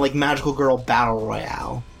some kind of, like, Magical Girl Battle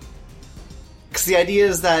Royale. Because the idea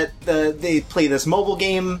is that they play this mobile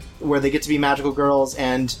game where they get to be magical girls,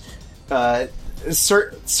 and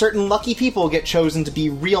certain lucky people get chosen to be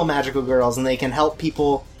real magical girls, and they can help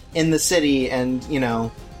people in the city and,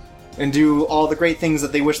 and do all the great things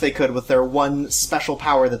that they wish they could with their one special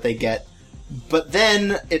power that they get. But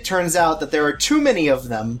then it turns out that there are too many of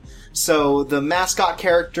them, so the mascot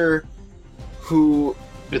character who...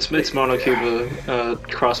 It's Monokuma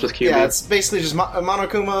crossed with Kyuubi. Yeah, it's basically just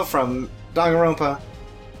Monokuma from Danganronpa,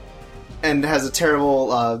 and has a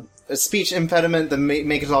terrible speech impediment that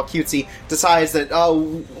make it all cutesy, decides that,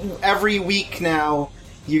 every week now,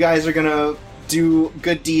 you guys are gonna do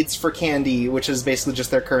good deeds for candy, which is basically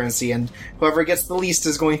just their currency, and whoever gets the least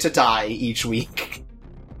is going to die each week.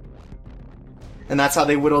 And that's how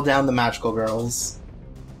they whittle down the magical girls.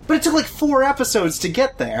 But it took like 4 episodes to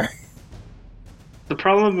get there. The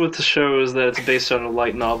problem with the show is that it's based on a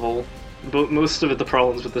light novel. But most of the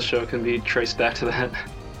problems with the show can be traced back to that.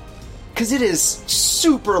 Because it is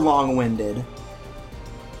super long-winded.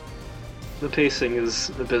 The pacing is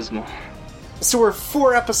abysmal. So we're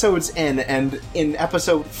 4 episodes in, and in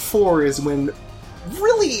episode 4 is when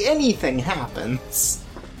really anything happens.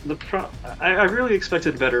 I really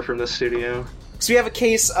expected better from this studio. So we have a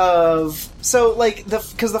case of...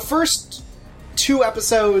 because the first 2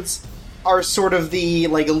 episodes are sort of the,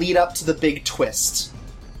 lead up to the big twist.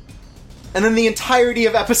 And then the entirety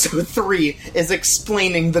of episode 3 is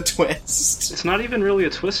explaining the twist. It's not even really a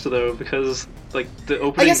twist, though, because, the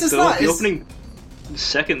opening... I guess it's not. The opening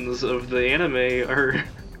seconds of the anime are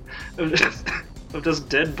of just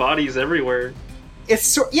dead bodies everywhere.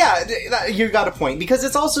 It's you got a point, because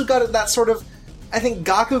it's also got that sort of, I think,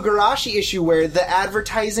 Gakugarashi issue where the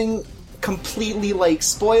advertising completely,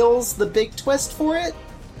 spoils the big twist for it.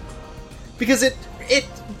 Because it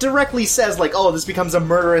directly says, this becomes a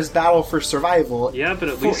murderous battle for survival. Yeah, but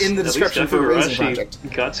at least in the description for Raising Gakugarashi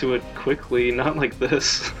Project got to it quickly, not like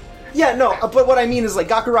this. Yeah, no, but what I mean is,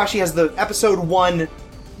 Gakugarashi has the episode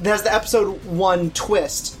 1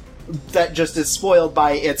 twist that just is spoiled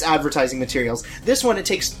by its advertising materials. This one, it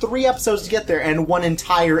takes 3 episodes to get there, and 1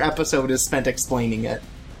 entire episode is spent explaining it.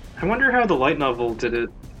 I wonder how the light novel did it.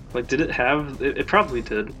 Did it have... It probably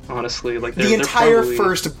did, honestly. The entire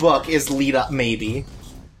first book is lead-up, maybe.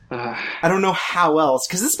 I don't know how else,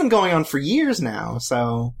 because it's been going on for years now,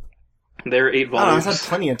 so... There are 8 volumes. I don't know, I've had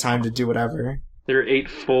plenty of time to do whatever. There are 8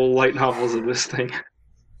 full light novels of this thing.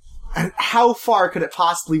 And how far could it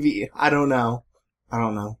possibly be? I don't know.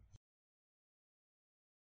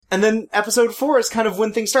 And then episode 4 is kind of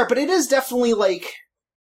when things start, but it is definitely,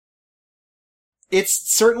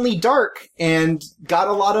 it's certainly dark, and got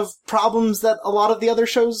a lot of problems that a lot of the other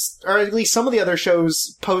shows, or at least some of the other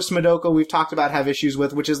shows post-Madoka we've talked about have issues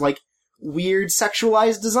with, which is, weird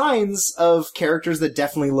sexualized designs of characters that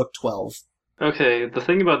definitely look 12. Okay, the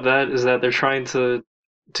thing about that is that they're trying to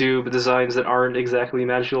do designs that aren't exactly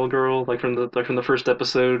Magical Girl, from the first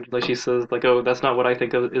episode, she says, that's not what I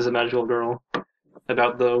think of is a Magical Girl,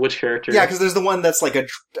 about the witch character. Yeah, because there's the one that's,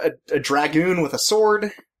 a dragoon with a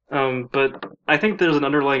sword. But I think there's an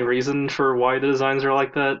underlying reason for why the designs are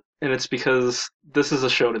like that, and it's because this is a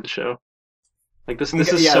shonen show. This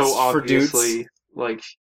is so obviously, like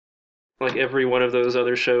every one of those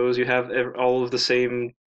other shows, you have all of the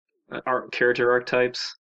same character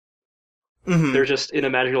archetypes. Mm-hmm. They're just in a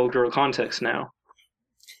Magical Girl context now.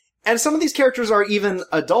 And some of these characters are even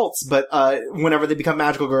adults, but whenever they become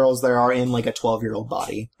magical girls, they are in, a 12-year-old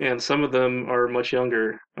body. And some of them are much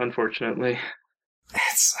younger, unfortunately.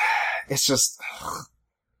 It's just...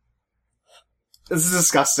 This is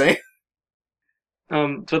disgusting.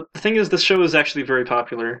 But the thing is, this show is actually very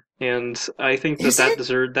popular, and I think that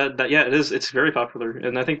deserves yeah, it is. It's very popular,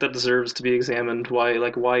 and I think that deserves to be examined. Why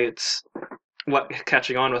it's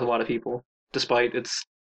catching on with a lot of people, despite its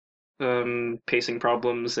pacing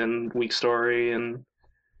problems and weak story and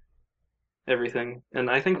everything. And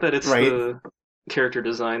I think that it's the character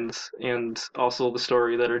designs and also the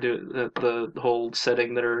story that are the whole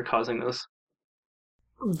setting that are causing this.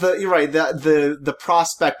 You're right. The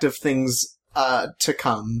prospect of things to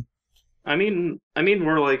come. I mean,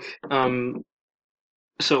 more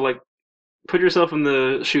so put yourself in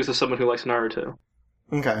the shoes of someone who likes Naruto.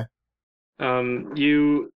 Okay.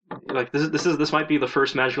 You like this might be the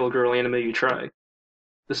first magical girl anime you try.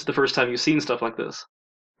 This is the first time you've seen stuff like this,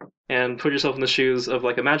 and put yourself in the shoes of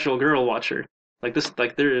like a magical girl watcher. Like this,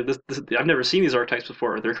 like I've never seen these archetypes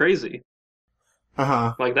before. They're crazy.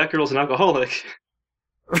 Uh-huh. Like that girl's an alcoholic.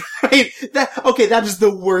 Right? That is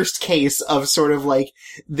the worst case of sort of like,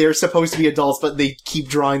 they're supposed to be adults, but they keep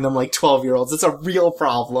drawing them like 12-year-olds. It's a real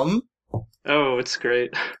problem. Oh, it's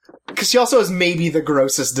great. Because she also has maybe the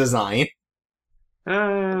grossest design.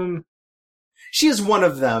 She is one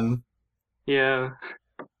of them. Yeah.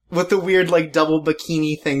 With the weird, like, double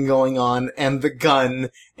bikini thing going on, and the gun,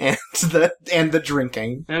 and the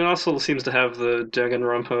drinking. And it also seems to have the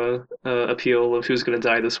Danganronpa appeal of who's going to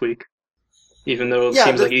die this week. Even though it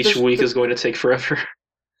seems like each week is going to take forever.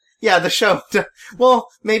 Yeah, the show. Well,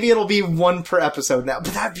 maybe it'll be one per episode now,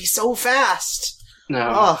 but that'd be so fast!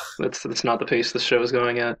 No, that's not the pace the show is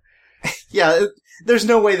going at. Yeah, there's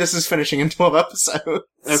no way this is finishing in 12 episodes.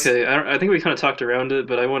 Okay, I think we kind of talked around it,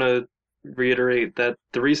 but I want to reiterate that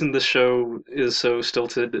the reason this show is so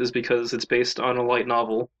stilted is because it's based on a light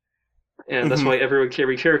novel. And that's why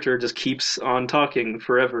every character just keeps on talking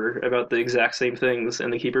forever about the exact same things,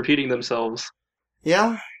 and they keep repeating themselves.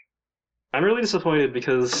 Yeah? I'm really disappointed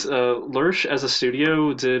because Lurch as a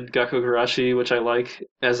studio did Gakugarashi, which I like,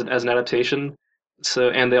 as an adaptation.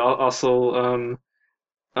 And they also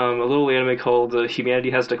a little anime called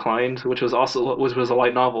Humanity Has Declined, which was a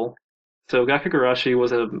light novel. So Gakugarashi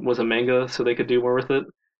was a manga, so they could do more with it.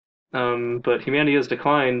 But Humanity Has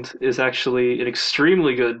Declined is actually an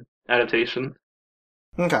extremely good adaptation.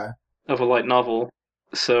 Okay. Of a light novel.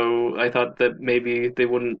 So I thought that maybe they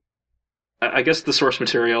wouldn't. I guess the source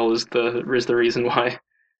material is the reason why,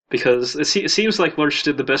 because it seems like Lurch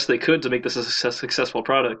did the best they could to make this a successful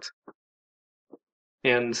product.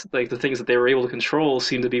 And like the things that they were able to control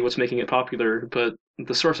seem to be what's making it popular, but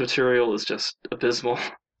the source material is just abysmal.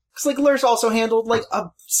 Because like Lurch also handled like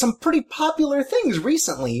some pretty popular things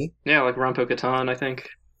recently. Yeah, like Ranpo Katan, I think.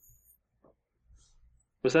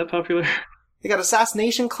 Was that popular? They got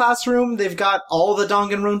Assassination Classroom. They've got all the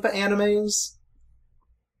Danganronpa animes.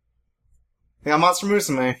 They got Monster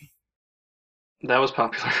Musume. That was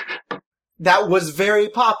popular. That was very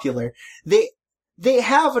popular. They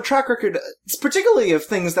have a track record, particularly of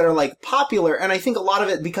things that are like popular, and I think a lot of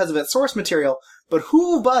it because of its source material. But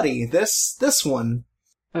whoo, buddy, this one.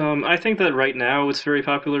 I think that right now it's very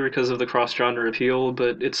popular because of the cross-genre appeal,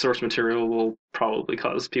 but its source material will probably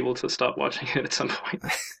cause people to stop watching it at some point.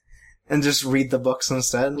 And just read the books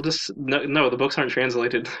instead? No, the books aren't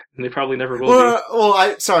translated. They probably never will be. Well,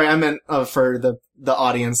 I meant for the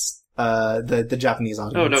audience, the Japanese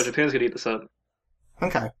audience. Oh no, Japan's gonna eat this up.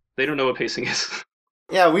 Okay. They don't know what pacing is.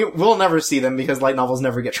 Yeah, we'll never see them because light novels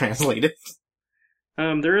never get translated.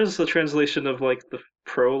 There is a translation of like the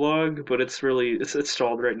prologue, but it's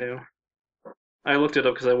stalled right now. I looked it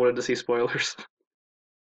up because I wanted to see spoilers.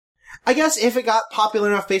 I guess if it got popular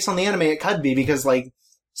enough based on the anime, it could be, because like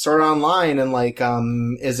Sword Art Online and like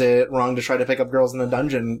Is It Wrong to Try to Pick Up Girls in a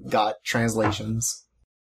Dungeon got translations.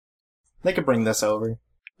 They could bring this over.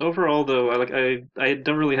 Overall, though, I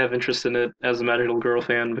don't really have interest in it as a Magical Girl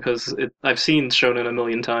fan because I've seen Shonen a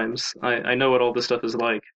million times. I know what all this stuff is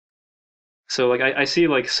like. So like I see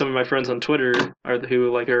like some of my friends on Twitter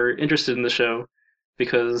who are interested in the show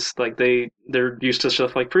because like they're used to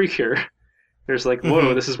stuff like Precure. There's like,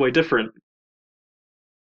 whoa, this is way different.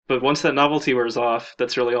 But once that novelty wears off,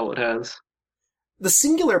 that's really all it has. The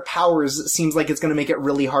singular powers seems like it's going to make it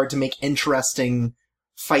really hard to make interesting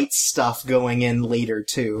fight stuff going in later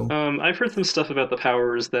too. I've heard some stuff about the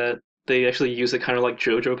powers that they actually use it kind of like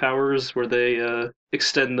JoJo powers, where they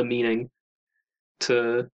extend the meaning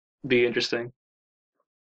to be interesting.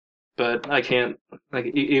 But I can't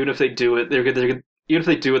even if they do it, they're going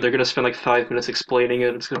to spend like 5 minutes explaining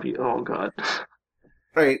it. It's going to be, oh god.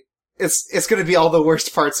 Right. It's going to be all the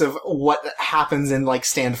worst parts of what happens in like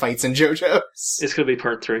stand fights in JoJo's. It's going to be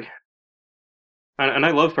part 3. And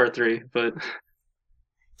I love part 3, but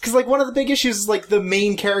because like one of the big issues is like the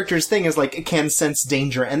main character's thing is like it can sense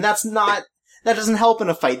danger, and that doesn't help in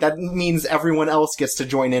a fight. That means everyone else gets to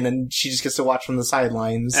join in, and she just gets to watch from the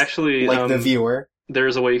sidelines. Actually, like the viewer. There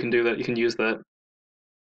is a way you can do that. You can use that.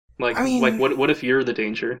 Like, I mean, like what if you're the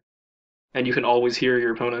danger, and you can always hear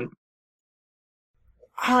your opponent?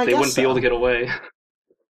 They wouldn't be able to get away.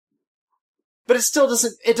 But it still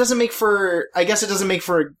doesn't. It doesn't make for. I guess it doesn't make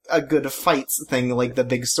for a good fights thing like the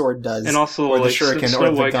big sword does. And also, or the like shuriken, Snow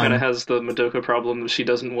or the White gun. kind of has the Madoka problem. She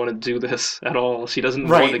doesn't want to do this at all. She doesn't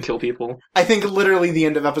want to kill people. I think literally the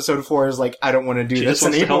end of episode 4 is like, I don't want to do this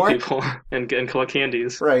anymore. She just wants to help people and collect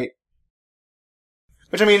candies. Right.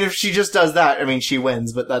 Which, I mean, if she just does that, I mean, she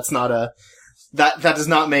wins, but that's not that does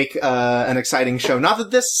not make an exciting show. Not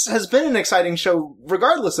that this has been an exciting show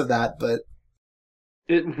regardless of that, but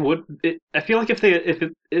It would. I feel like if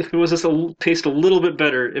it was just taste a little bit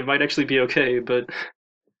better, it might actually be okay. But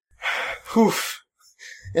oof,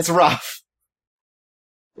 it's rough.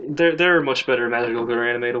 There are much better magical girl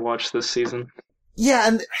anime to watch this season. Yeah,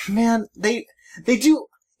 and man, they do.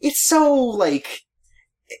 It's so like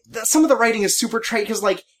some of the writing is super trite because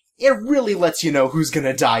like it really lets you know who's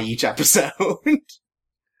gonna die each episode.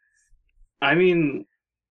 I mean,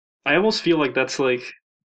 I almost feel like that's like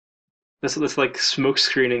smoke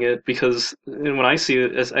screening it because when I see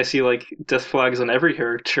it, I see like death flags on every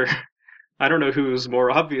character. I don't know who's more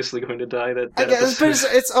obviously going to die. I guess, but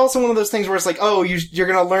it's also one of those things where it's like, oh, you're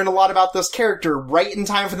going to learn a lot about this character right in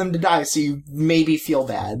time for them to die, so you maybe feel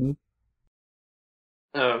bad.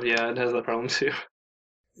 Oh yeah, it has that problem too.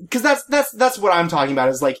 Because that's what I'm talking about.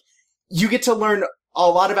 Is like you get to learn a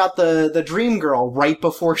lot about the dream girl right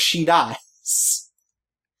before she dies,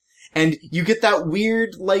 and you get that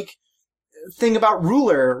weird like thing about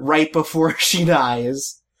Ruler right before she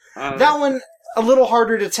dies. That one, a little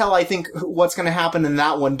harder to tell, I think, what's going to happen in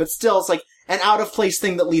that one, but still, it's like an out-of-place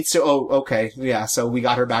thing that leads to, oh, okay, yeah, so we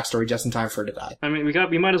got her backstory just in time for her to die. I mean,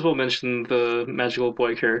 we might as well mention the magical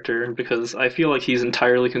boy character, because I feel like he's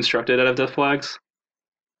entirely constructed out of death flags.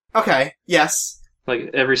 Okay, yes. Like,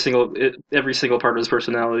 every single part of his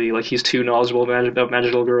personality, like, he's too knowledgeable about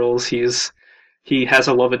magical girls, he has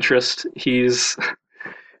a love interest, he's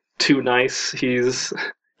too nice,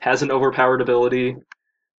 has an overpowered ability,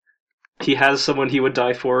 he has someone he would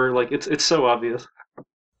die for, like, it's so obvious.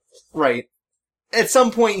 Right. At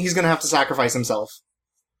some point, he's gonna have to sacrifice himself.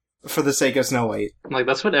 For the sake of Snow White. Like,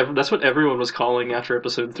 that's what everyone was calling after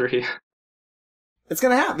episode 3. It's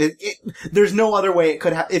gonna happen. There's no other way it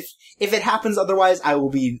could happen. If it happens otherwise, I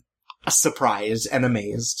will be surprised and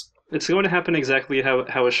amazed. It's going to happen exactly how a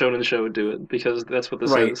shonen show would do it, because that's what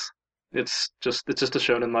this is. It's just a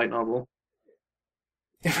shonen light novel.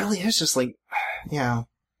 It really is just like, yeah.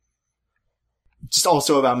 Just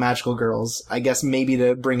also about magical girls. I guess maybe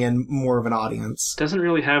to bring in more of an audience. Doesn't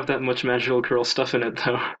really have that much magical girl stuff in it,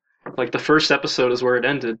 though. Like, the first episode is where it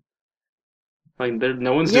ended. Like,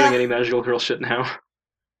 no one's doing any magical girl shit now.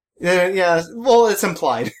 Yeah, well, it's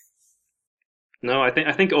implied. No, I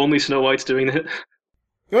think only Snow White's doing it.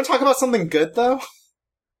 You want to talk about something good, though?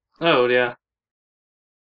 Oh, yeah.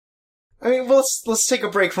 I mean, let's take a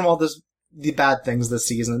break from all the bad things this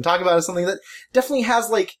season and talk about something that definitely has,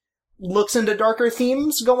 like, looks into darker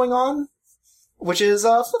themes going on, which is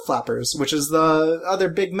Flip Flappers, which is the other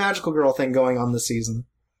big magical girl thing going on this season.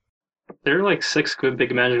 There are like 6 good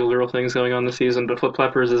big magical girl things going on this season, but Flip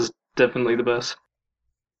Flappers is definitely the best.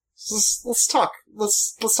 So let's talk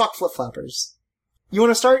Flip Flappers. You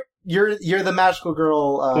want to start? You're the magical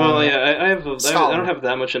girl. Well, yeah, I don't have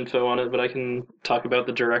that much info on it, but I can talk about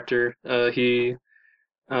the director. He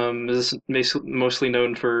is mostly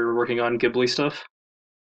known for working on Ghibli stuff.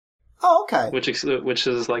 Oh, okay. Which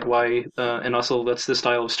is like why, and also that's the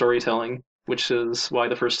style of storytelling, which is why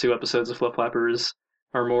the first 2 episodes of Flip Flappers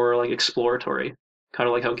are more like exploratory, kind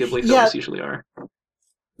of like how Ghibli films usually are.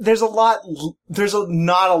 There's not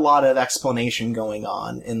a lot of explanation going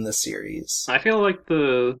on in the series. I feel like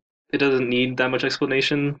it doesn't need that much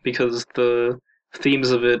explanation because the themes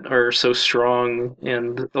of it are so strong,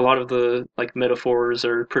 and a lot of the like metaphors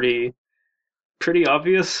are pretty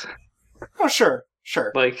obvious. Oh, sure.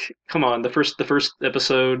 Sure. Like, come on, the first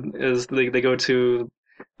episode is they go to...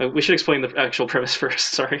 we should explain the actual premise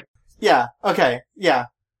first, sorry. Yeah, okay, yeah.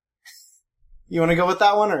 You want to go with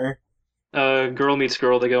that one, or...? Girl meets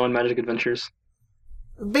girl, they go on magic adventures.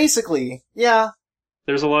 Basically, yeah.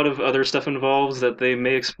 There's a lot of other stuff involved that they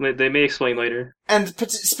may explain later. And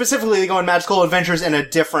specifically, they go on magical adventures in a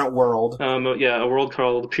different world. Yeah, a world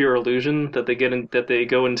called Pure Illusion that they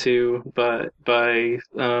go into by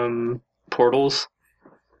portals.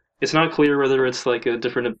 It's not clear whether it's like a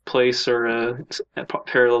different place or a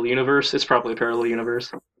parallel universe. It's probably a parallel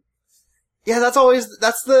universe. Yeah,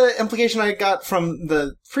 that's the implication I got from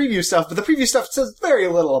the preview stuff, but the preview stuff says very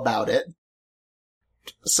little about it.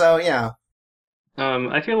 So, yeah.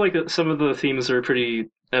 I feel like some of the themes are pretty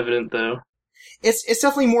evident, though. It's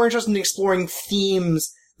definitely more interested in exploring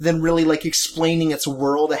themes than really, like, explaining its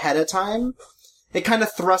world ahead of time. It kind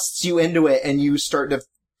of thrusts you into it, and you start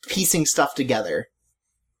piecing stuff together.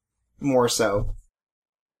 More so.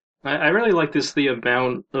 I really like the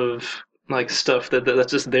amount of like stuff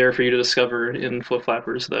that's just there for you to discover in Flip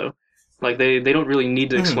Flappers, though. Like they don't really need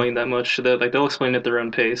to explain that much. They'll explain it at their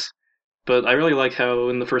own pace. But I really like how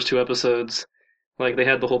in the first 2 episodes, Like they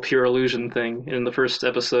had the whole pure illusion thing. And in the first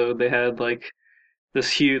episode, they had like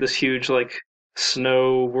this huge like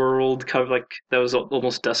snow world cover like that was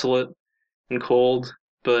almost desolate and cold.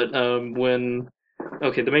 But when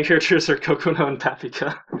okay, the main characters are Kokono and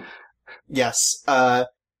Paprika. Yes.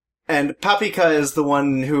 And Paprika is the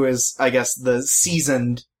one who is, I guess, the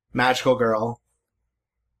seasoned magical girl.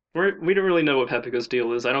 We don't really know what Paprika's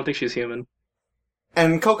deal is. I don't think she's human.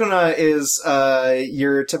 And Kokona is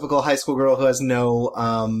your typical high school girl who has no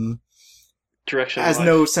direction. Has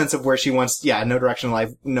no sense of where she wants. Yeah, no direction in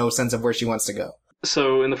life, no sense of where she wants to go.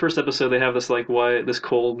 So in the first episode, they have this like this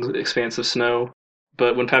cold expanse of snow,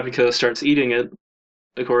 but when Paprika starts eating it,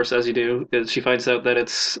 of course, as you do, she finds out that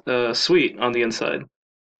it's sweet on the inside,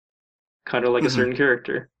 kind of like a certain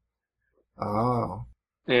character. Oh.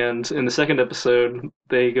 And in the second episode,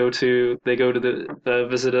 they go to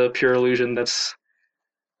visit a pure illusion that's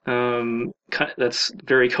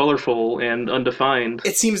very colorful and undefined.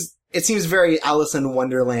 It seems very Alice in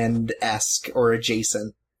Wonderland-esque or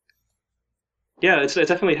adjacent. Yeah, it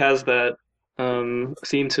definitely has that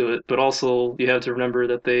theme to it, but also you have to remember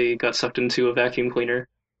that they got sucked into a vacuum cleaner.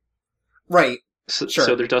 Right. So, sure.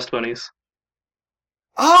 So they're dust bunnies.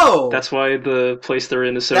 Oh! That's why the place they're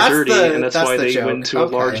in is so dirty, and that's why they went to a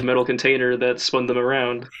large metal container that spun them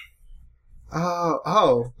around.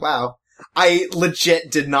 Oh, wow. I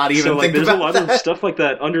legit did not even think about that. There's a lot of stuff like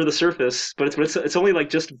that under the surface, but it's only like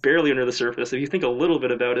just barely under the surface. If you think a little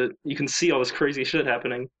bit about it, you can see all this crazy shit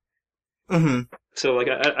happening. Mm-hmm. So like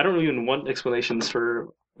I don't even want explanations for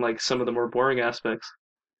like some of the more boring aspects.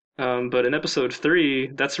 But in episode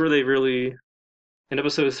 3, that's where they really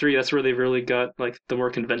got like the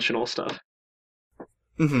more conventional stuff.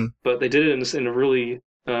 Mm-hmm. But they did it in a really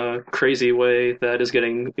crazy way that is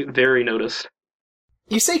getting very noticed.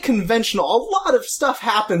 You say conventional. A lot of stuff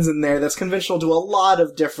happens in there that's conventional to a lot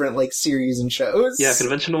of different like series and shows. Yeah,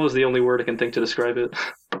 conventional is the only word I can think to describe it.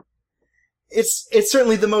 It's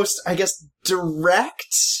certainly the most, I guess,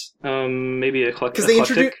 direct. Maybe eclectic.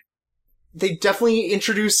 Because they definitely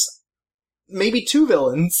introduce maybe 2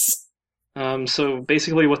 villains. So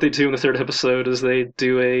basically what they do in the third episode is they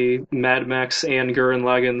do a Mad Max and Gurren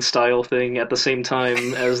Lagann style thing at the same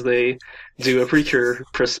time as they do a Precure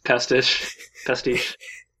pastiche.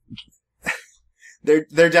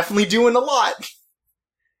 They're definitely doing a lot.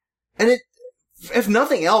 And it, if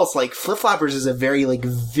nothing else, like, Flip Flappers is a very, like,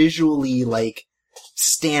 visually, like,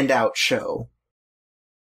 standout show.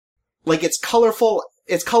 Like, it's colorful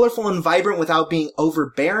and vibrant without being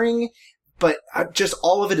overbearing, but just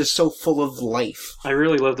all of it is so full of life. I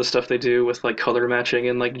really love the stuff they do with, like, color matching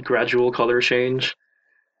and, like, gradual color change.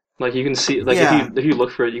 Like, you can see, like, if you look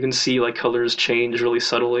for it, you can see, like, colors change really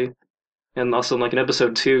subtly. And also, like, in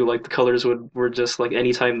episode 2, like, the colors were just, like,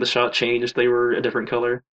 anytime the shot changed, they were a different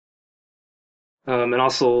color. And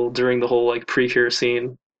also during the whole, like, Precure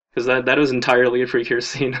scene, because that was entirely a Precure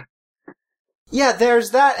scene. Yeah,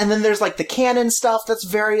 there's that, and then there's, like, the canon stuff that's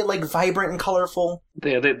very, like, vibrant and colorful.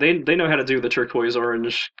 Yeah, they know how to do the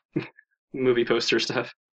turquoise-orange movie poster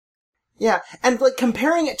stuff. Yeah, and, like,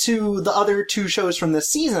 comparing it to the other 2 shows from this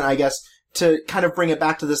season, I guess, to kind of bring it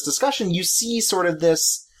back to this discussion, you see sort of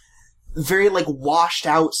this very, like,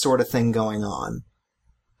 washed-out sort of thing going on.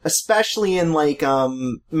 Especially in, like,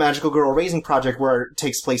 Magical Girl Raising Project, where it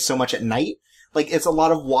takes place so much at night. Like, it's a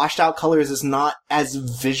lot of washed-out colors. It's not as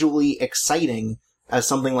visually exciting as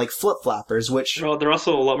something like Flip Flappers, which... Well, they're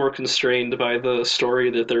also a lot more constrained by the story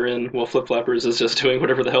that they're in, while Flip Flappers is just doing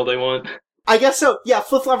whatever the hell they want. I guess so. Yeah,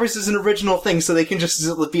 Flip Flappers is an original thing, so they can just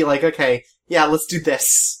be like, okay, yeah, let's do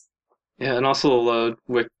this. Yeah, and also,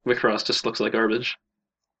 Wicross just looks like garbage.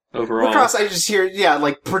 Overall. Wicross, I just hear, yeah,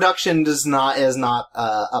 like, production is not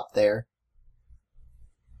up there.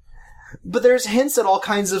 But there's hints at all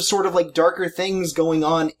kinds of sort of, like, darker things going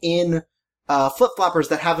on in, Flip Flappers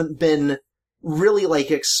that haven't been really,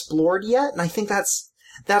 like, explored yet, and I think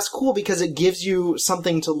that's cool because it gives you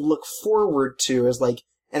something to look forward to as, like,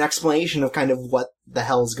 an explanation of kind of what the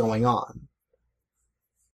hell's going on.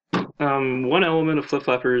 One element of Flip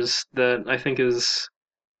Flappers that I think is...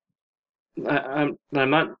 I'm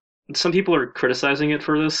not... Some people are criticizing it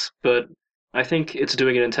for this, but I think it's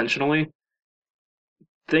doing it intentionally.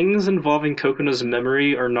 Things involving Kokona's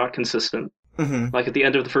memory are not consistent. Mm-hmm. Like at the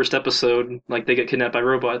end of the first episode, like they get kidnapped by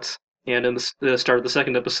robots, and in the start of the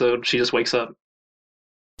second episode, she just wakes up.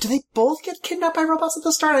 Do they both get kidnapped by robots at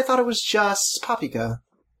the start? I thought it was just Paprika.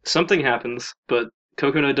 Something happens, but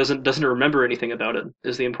Kokona doesn't remember anything about it,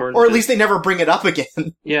 is the important Or at bit. least they never bring it up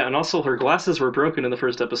again. Yeah, and also her glasses were broken in the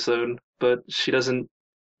first episode, but she doesn't...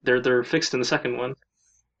 They're fixed in the second one.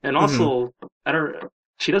 And also,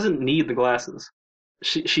 she doesn't need the glasses.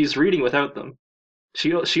 She's reading without them.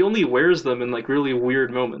 She only wears them in like really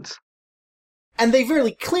weird moments. And they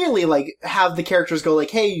very clearly, like, have the characters go,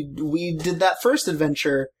 like, hey, we did that first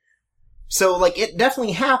adventure. So, like, it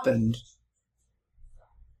definitely happened.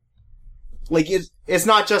 Like, it's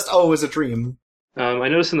not just, oh, it was a dream. I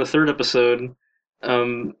noticed in the third episode,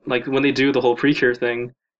 like when they do the whole Precure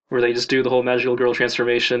thing, where they just do the whole magical girl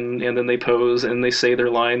transformation and then they pose and they say their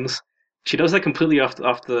lines. She does that completely off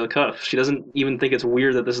the cuff. She doesn't even think it's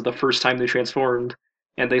weird that this is the first time they transformed,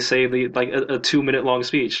 and they say a 2 minute long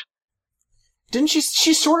speech. Didn't she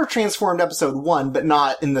sort of transformed episode 1, but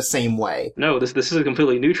not in the same way. No, this is a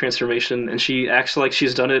completely new transformation, and she acts like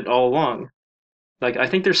she's done it all along. Like, I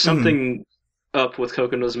think there's something up with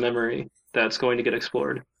Kokono's memory that's going to get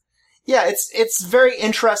explored. Yeah, it's very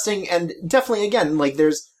interesting, and definitely, again, like,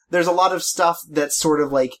 there's a lot of stuff that sort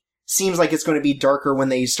of, like, seems like it's going to be darker when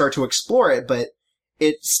they start to explore it, but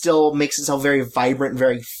it still makes itself very vibrant,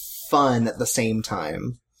 very fun at the same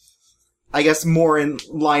time. I guess more in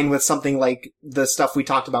line with something like the stuff we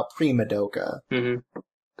talked about pre-Madoka. Mm-hmm.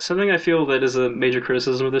 Something I feel that is a major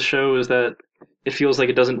criticism of this show is that it feels like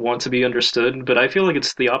it doesn't want to be understood, but I feel like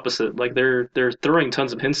it's the opposite. Like they're throwing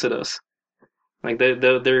tons of hints at us. Like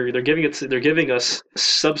they're giving us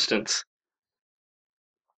substance.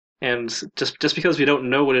 And just because we don't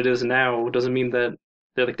know what it is now doesn't mean that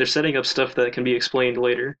they're setting up stuff that can be explained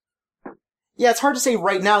later. Yeah, it's hard to say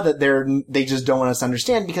right now that they just don't want us to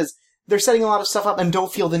understand, because they're setting a lot of stuff up and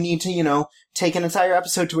don't feel the need to, take an entire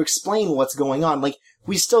episode to explain what's going on. Like,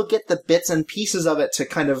 we still get the bits and pieces of it to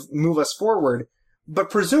kind of move us forward, but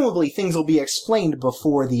presumably things will be explained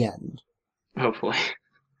before the end. Hopefully.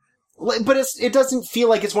 But it doesn't feel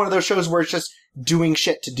like it's one of those shows where it's just doing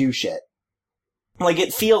shit to do shit. Like,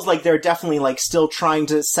 it feels like they're definitely, like, still trying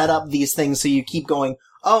to set up these things so you keep going,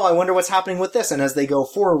 oh, I wonder what's happening with this, and as they go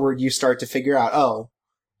forward, you start to figure out, oh,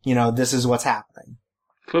 this is what's happening.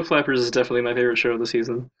 Flip Flappers is definitely my favorite show of the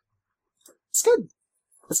season. It's good.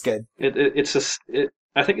 It's good. It's just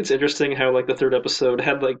I think it's interesting how like the third episode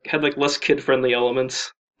had less kid friendly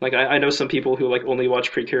elements. Like I know some people who like only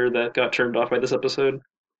watch Precure that got turned off by this episode,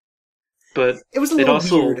 but it was a little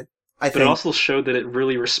weird. I think, but it also showed that it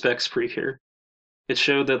really respects Precure. It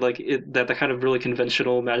showed that that the kind of really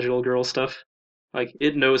conventional magical girl stuff, like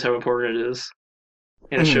it knows how important it is.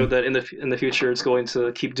 And it showed that in the future it's going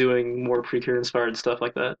to keep doing more Precure inspired stuff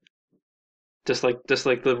like that. Just like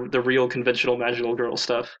the real conventional magical girl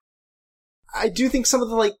stuff. I do think some of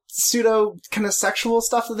the like pseudo kind of sexual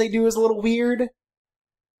stuff that they do is a little weird.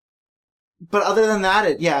 But other than that,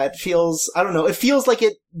 it feels, I don't know, it feels like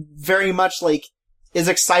it very much like is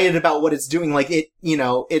excited about what it's doing. Like it,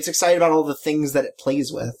 it's excited about all the things that it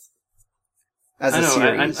plays with. As a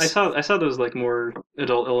series. I saw those like more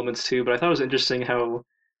adult elements too, but I thought it was interesting how,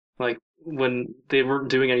 like, when they weren't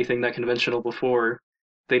doing anything that conventional before,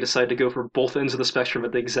 they decided to go for both ends of the spectrum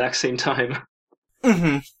at the exact same time.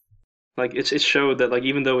 Mm-hmm. Like it showed that like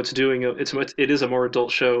even though it is a more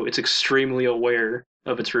adult show, it's extremely aware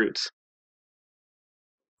of its roots.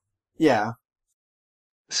 Yeah.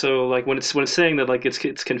 So like when it's saying that like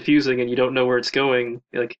it's confusing and you don't know where it's going,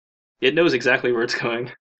 like it knows exactly where it's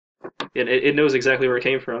going. It knows exactly where it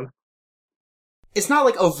came from. It's not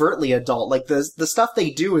like overtly adult. Like the stuff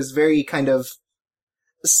they do is very kind of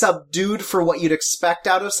subdued for what you'd expect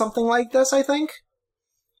out of something like this, I think.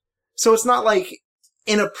 So it's not like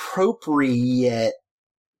inappropriate.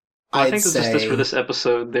 Well, I think just for this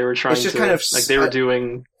episode, they were trying to kind of like they were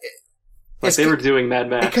doing they were doing Mad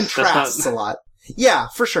Max. It contrasts a lot. Yeah,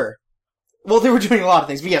 for sure. Well, they were doing a lot of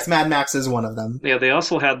things, but yes, Mad Max is one of them. Yeah, they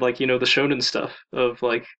also had like the shonen stuff of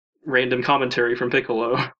like random commentary from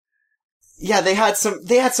Piccolo. Yeah, they had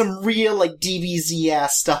some real like DBZ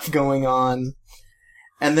ass stuff going on,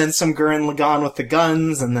 and then some Gurren Lagann with the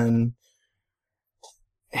guns, and then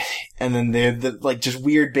the like just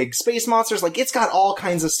weird big space monsters. Like it's got all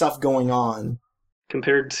kinds of stuff going on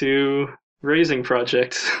compared to Raising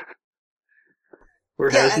Project, where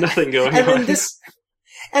it has nothing going on.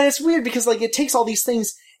 And it's weird because like it takes all these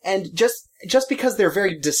things, and just because they're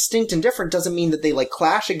very distinct and different doesn't mean that they like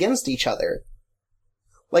clash against each other.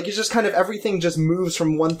 Like it's just kind of everything just moves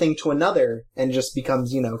from one thing to another and just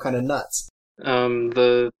becomes, kind of nuts.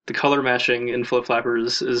 The color matching in Flip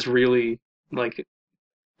Flappers is really like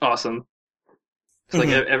awesome. It's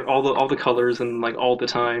like all the colors and like all the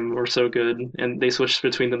time were so good, and they switched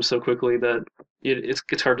between them so quickly that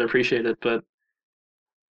it's hard to appreciate it, but.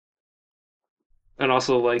 And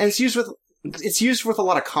also, like, and it's used with a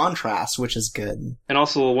lot of contrast, which is good. And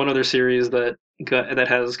also, one other series that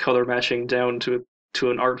has color matching down to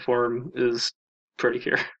an art form is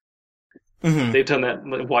Precure. Mm-hmm. They've done that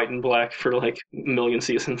white and black for like a million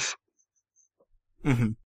seasons. Hmm.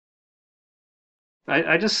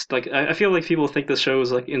 I just like I feel like people think this show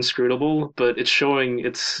is like inscrutable, but it's showing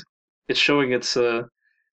its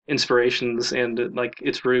inspirations and like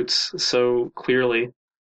its roots so clearly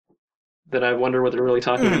that I wonder what they're really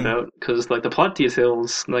talking Hmm. about. Because like the plot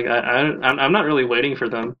details, like I'm not really waiting for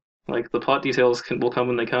them. Like the plot details will come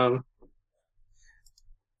when they come.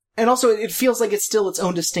 And also, it feels like it's still its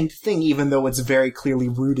own distinct thing, even though it's very clearly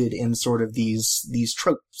rooted in sort of these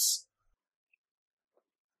tropes.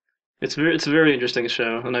 It's a very interesting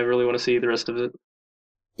show, and I really want to see the rest of it.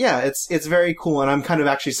 Yeah, it's very cool, and I'm kind of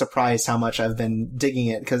actually surprised how much I've been digging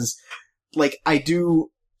it, because, like,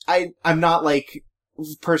 I'm not, like,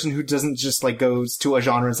 person who doesn't just, like, goes to a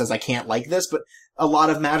genre and says, I can't like this, but a lot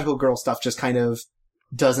of Magical Girl stuff just kind of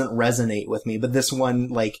doesn't resonate with me, but this one,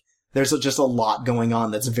 like, there's just a lot going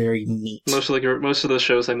on that's very neat. Most of the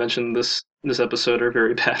shows I mentioned this episode are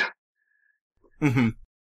very bad. Mm-hmm.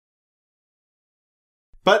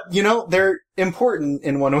 But, you know, they're important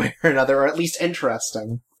in one way or another, or at least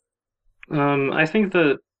interesting. I think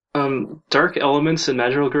that dark elements in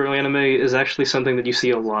Magical Girl anime is actually something that you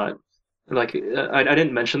see a lot. Like I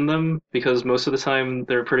didn't mention them because most of the time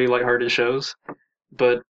they're pretty lighthearted shows,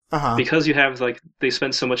 but Uh-huh. because you have like they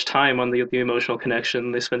spend so much time on the emotional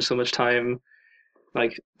connection, they spend so much time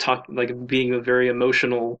like being a very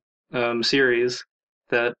emotional series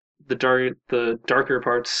that the darker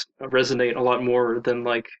parts resonate a lot more than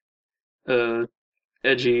like a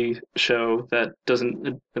edgy show that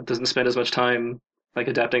doesn't spend as much time like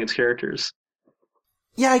adapting its characters.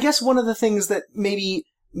 Yeah, I guess one of the things that maybe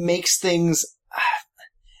makes things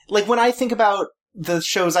like when I think about the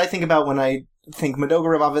shows I think about when I think Madoka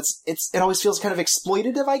Revolve, it always feels kind of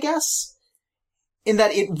exploitative, I guess, in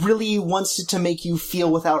that it really wants to make you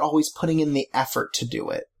feel without always putting in the effort to do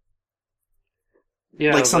it.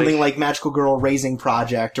 Yeah, Like something like Magical Girl Raising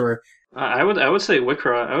Project, or I would say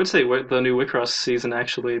Wicross. I would say the new Wicross season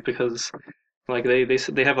actually because like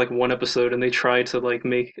they have like one episode and they try to like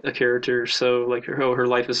make a character so like her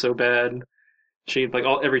life is so bad. She like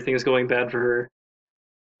all everything is going bad for her,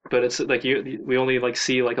 but it's like we only like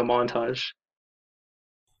see like a montage.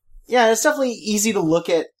 yeah, it's definitely easy to look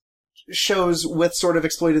at shows with sort of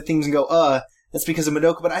exploited themes and go, that's because of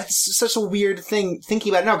Madoka, but it's such a weird thing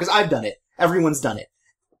thinking about it now, because I've done it. Everyone's done it.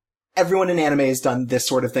 Everyone in anime has done this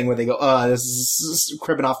sort of thing where they go, this is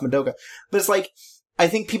cribbing off Madoka. But it's like, I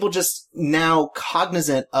think people just now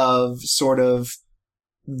cognizant of sort of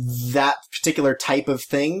that particular type of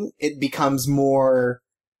thing, it becomes more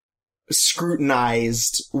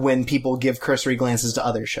scrutinized when people give cursory glances to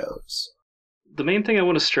other shows. The main thing I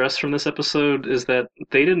want to stress from this episode is that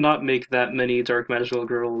they did not make that many Dark Magical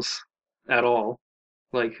Girls at all.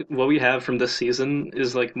 Like what we have from this season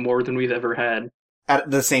is like more than we've ever had. At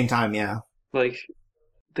the same time, yeah. Like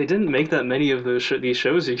they didn't make that many of these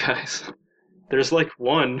shows, you guys. There's like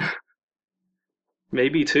one,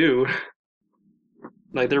 maybe two.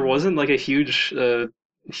 Like there wasn't like a huge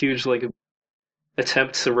like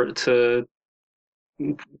attempt uh,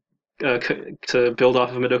 to build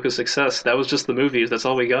off of Madoka's success. That was just the movies. That's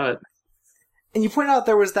all we got. And you pointed out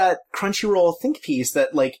there was that Crunchyroll think piece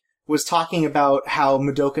that, like, was talking about how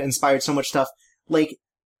Madoka inspired so much stuff. Like,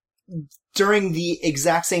 during the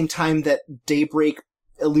exact same time that Daybreak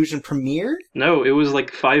Illusion premiered? No, it was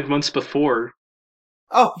like 5 months before.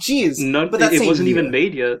 Oh, jeez. But that it wasn't even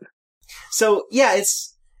made yet. So, yeah,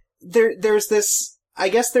 there's this, I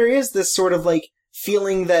guess there is this sort of, like,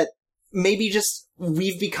 feeling that maybe just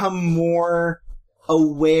we've become more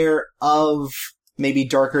aware of maybe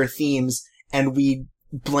darker themes, and we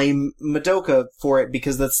blame Madoka for it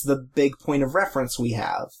because that's the big point of reference we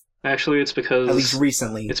have. Actually, it's because at least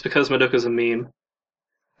recently. It's because Madoka's a meme.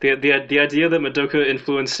 The idea that Madoka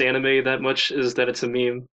influenced anime that much is that it's a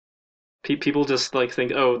meme. People just like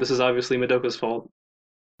think, oh, this is obviously Madoka's fault.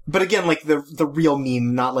 But again, like the real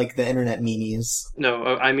meme, not like the internet memes. No,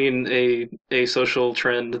 I mean a social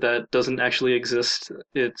trend that doesn't actually exist.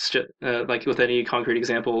 It's just, like with any concrete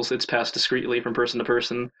examples, it's passed discreetly from person to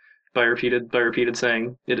person by repeated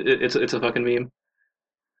saying. It's a fucking meme.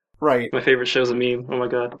 Right. My favorite show's a meme. Oh my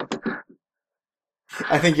god.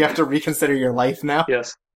 I think you have to reconsider your life now.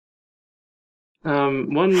 Yes.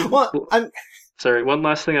 One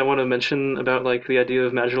last thing I want to mention about like the idea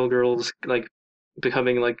of magical girls like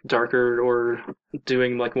becoming like darker or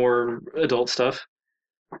doing like more adult stuff.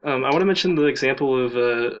 I want to mention the example of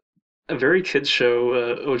a very kids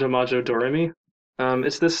show, Ojamajo Doremi.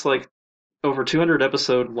 It's this like over 200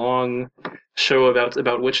 episode long show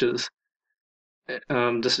about witches,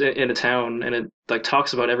 just in a town, and it like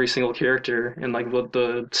talks about every single character, and like what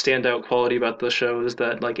the standout quality about the show is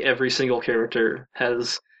that like every single character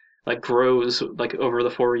has like grows like over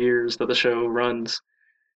the 4 years that the show runs,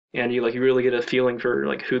 and you really get a feeling for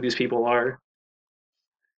like who these people are.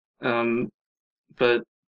 But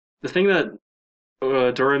the thing that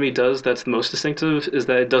Doremi does that's most distinctive is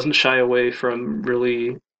that it doesn't shy away from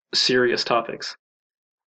really serious topics.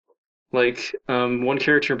 Like one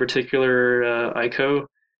character in particular, Aiko,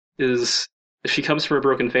 is she comes from a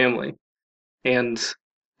broken family, and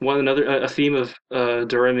a theme of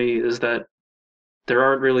Doremi is that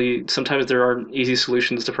sometimes there aren't easy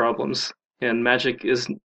solutions to problems, and magic is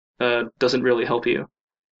doesn't really help you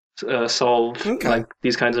solve like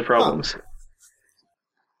these kinds of problems.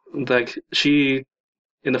 Like she,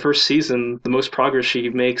 in the first season, the most progress she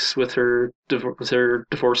makes with her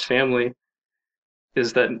divorced family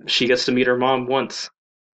is that she gets to meet her mom once.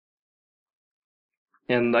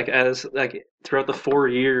 And like as like throughout the 4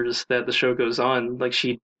 years that the show goes on, like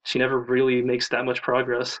she never really makes that much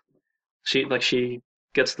progress. She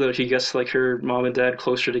gets like her mom and dad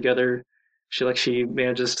closer together. She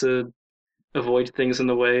manages to avoid things in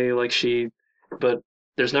the way, but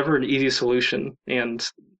there's never an easy solution. And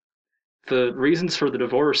the reasons for the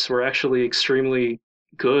divorce were actually extremely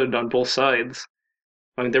good on both sides.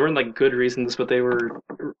 I mean, they weren't like good reasons, but they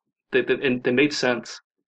made sense.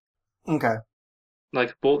 Okay.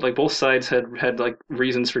 Like both sides had like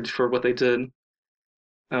reasons for what they did.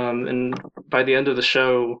 And by the end of the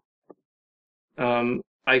show,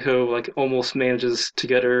 Aiko like almost manages to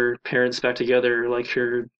get her parents back together. Like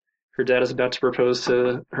her dad is about to propose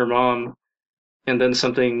to her mom, and then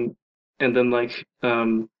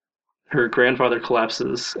her grandfather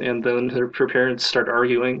collapses, and then her parents start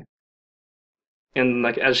arguing. And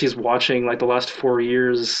like as she's watching like the last 4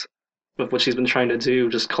 years of what she's been trying to do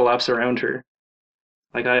just collapse around her.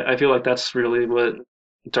 Like I feel like that's really what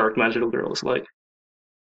Dark Magical Girl is like.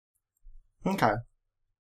 Okay.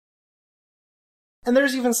 And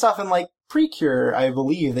there's even stuff in like Precure, I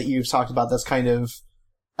believe, that you've talked about that's kind of,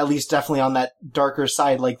 at least definitely on that darker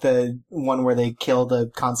side, like the one where they kill the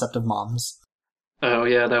concept of moms. Oh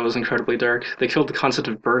yeah, that was incredibly dark. They killed the concept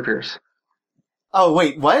of burgers. Oh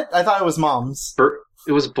wait, what? I thought it was moms.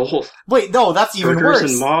 It was both. Wait, no, that's even burgers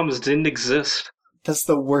worse. And moms didn't exist. That's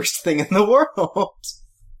the worst thing in the world.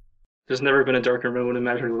 There's never been a darker moment in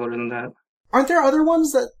Magical Girl than that. Aren't there other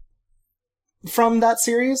ones that from that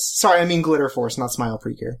series? Sorry, I mean Glitter Force, not Smile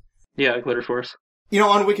Precure. Yeah, Glitter Force. You know,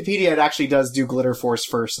 on Wikipedia it actually does do Glitter Force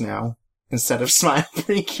first now, instead of Smile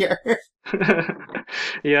Precure.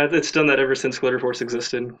 Yeah, it's done that ever since Glitter Force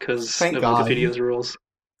existed, because of Wikipedia's rules.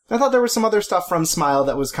 I thought there was some other stuff from Smile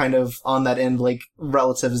that was kind of on that end, like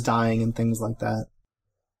relatives dying and things like that.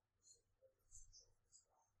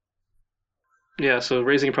 Yeah, so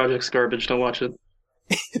Raising Project's garbage, don't watch it.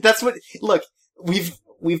 That's what... Look,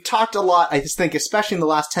 we've talked a lot, I just think, especially in the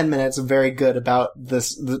last 10 minutes, very good about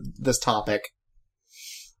this topic.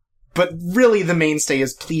 But really the mainstay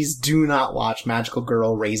is please do not watch Magical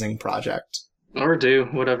Girl Raising Project. Or do,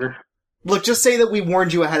 whatever. Look, just say that we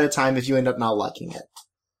warned you ahead of time if you end up not liking it.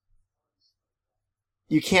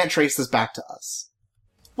 You can't trace this back to us.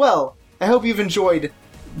 Well, I hope you've enjoyed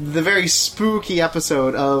the very spooky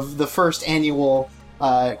episode of the first annual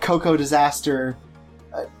Coco Disaster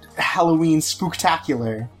Halloween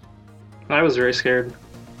Spooktacular. I was very scared.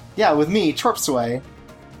 Yeah, with me, Chorpsway.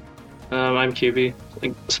 I'm QB,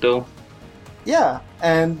 still. Yeah,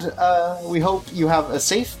 and we hope you have a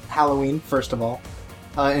safe Halloween, first of all.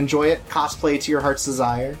 Enjoy it, cosplay to your heart's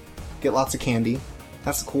desire, get lots of candy.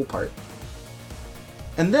 That's the cool part.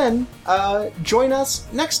 And then, join us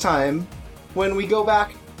next time when we go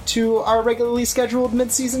back to our regularly scheduled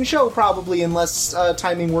mid-season show, probably, unless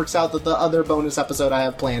timing works out that the other bonus episode I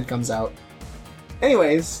have planned comes out.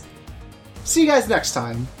 Anyways, see you guys next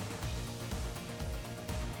time.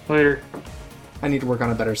 Later. I need to work on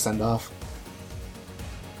a better send-off.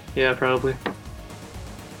 Yeah, probably.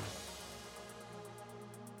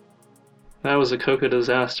 That was a Coco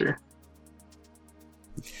Disaster.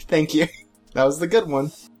 Thank you. That was the good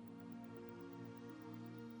one.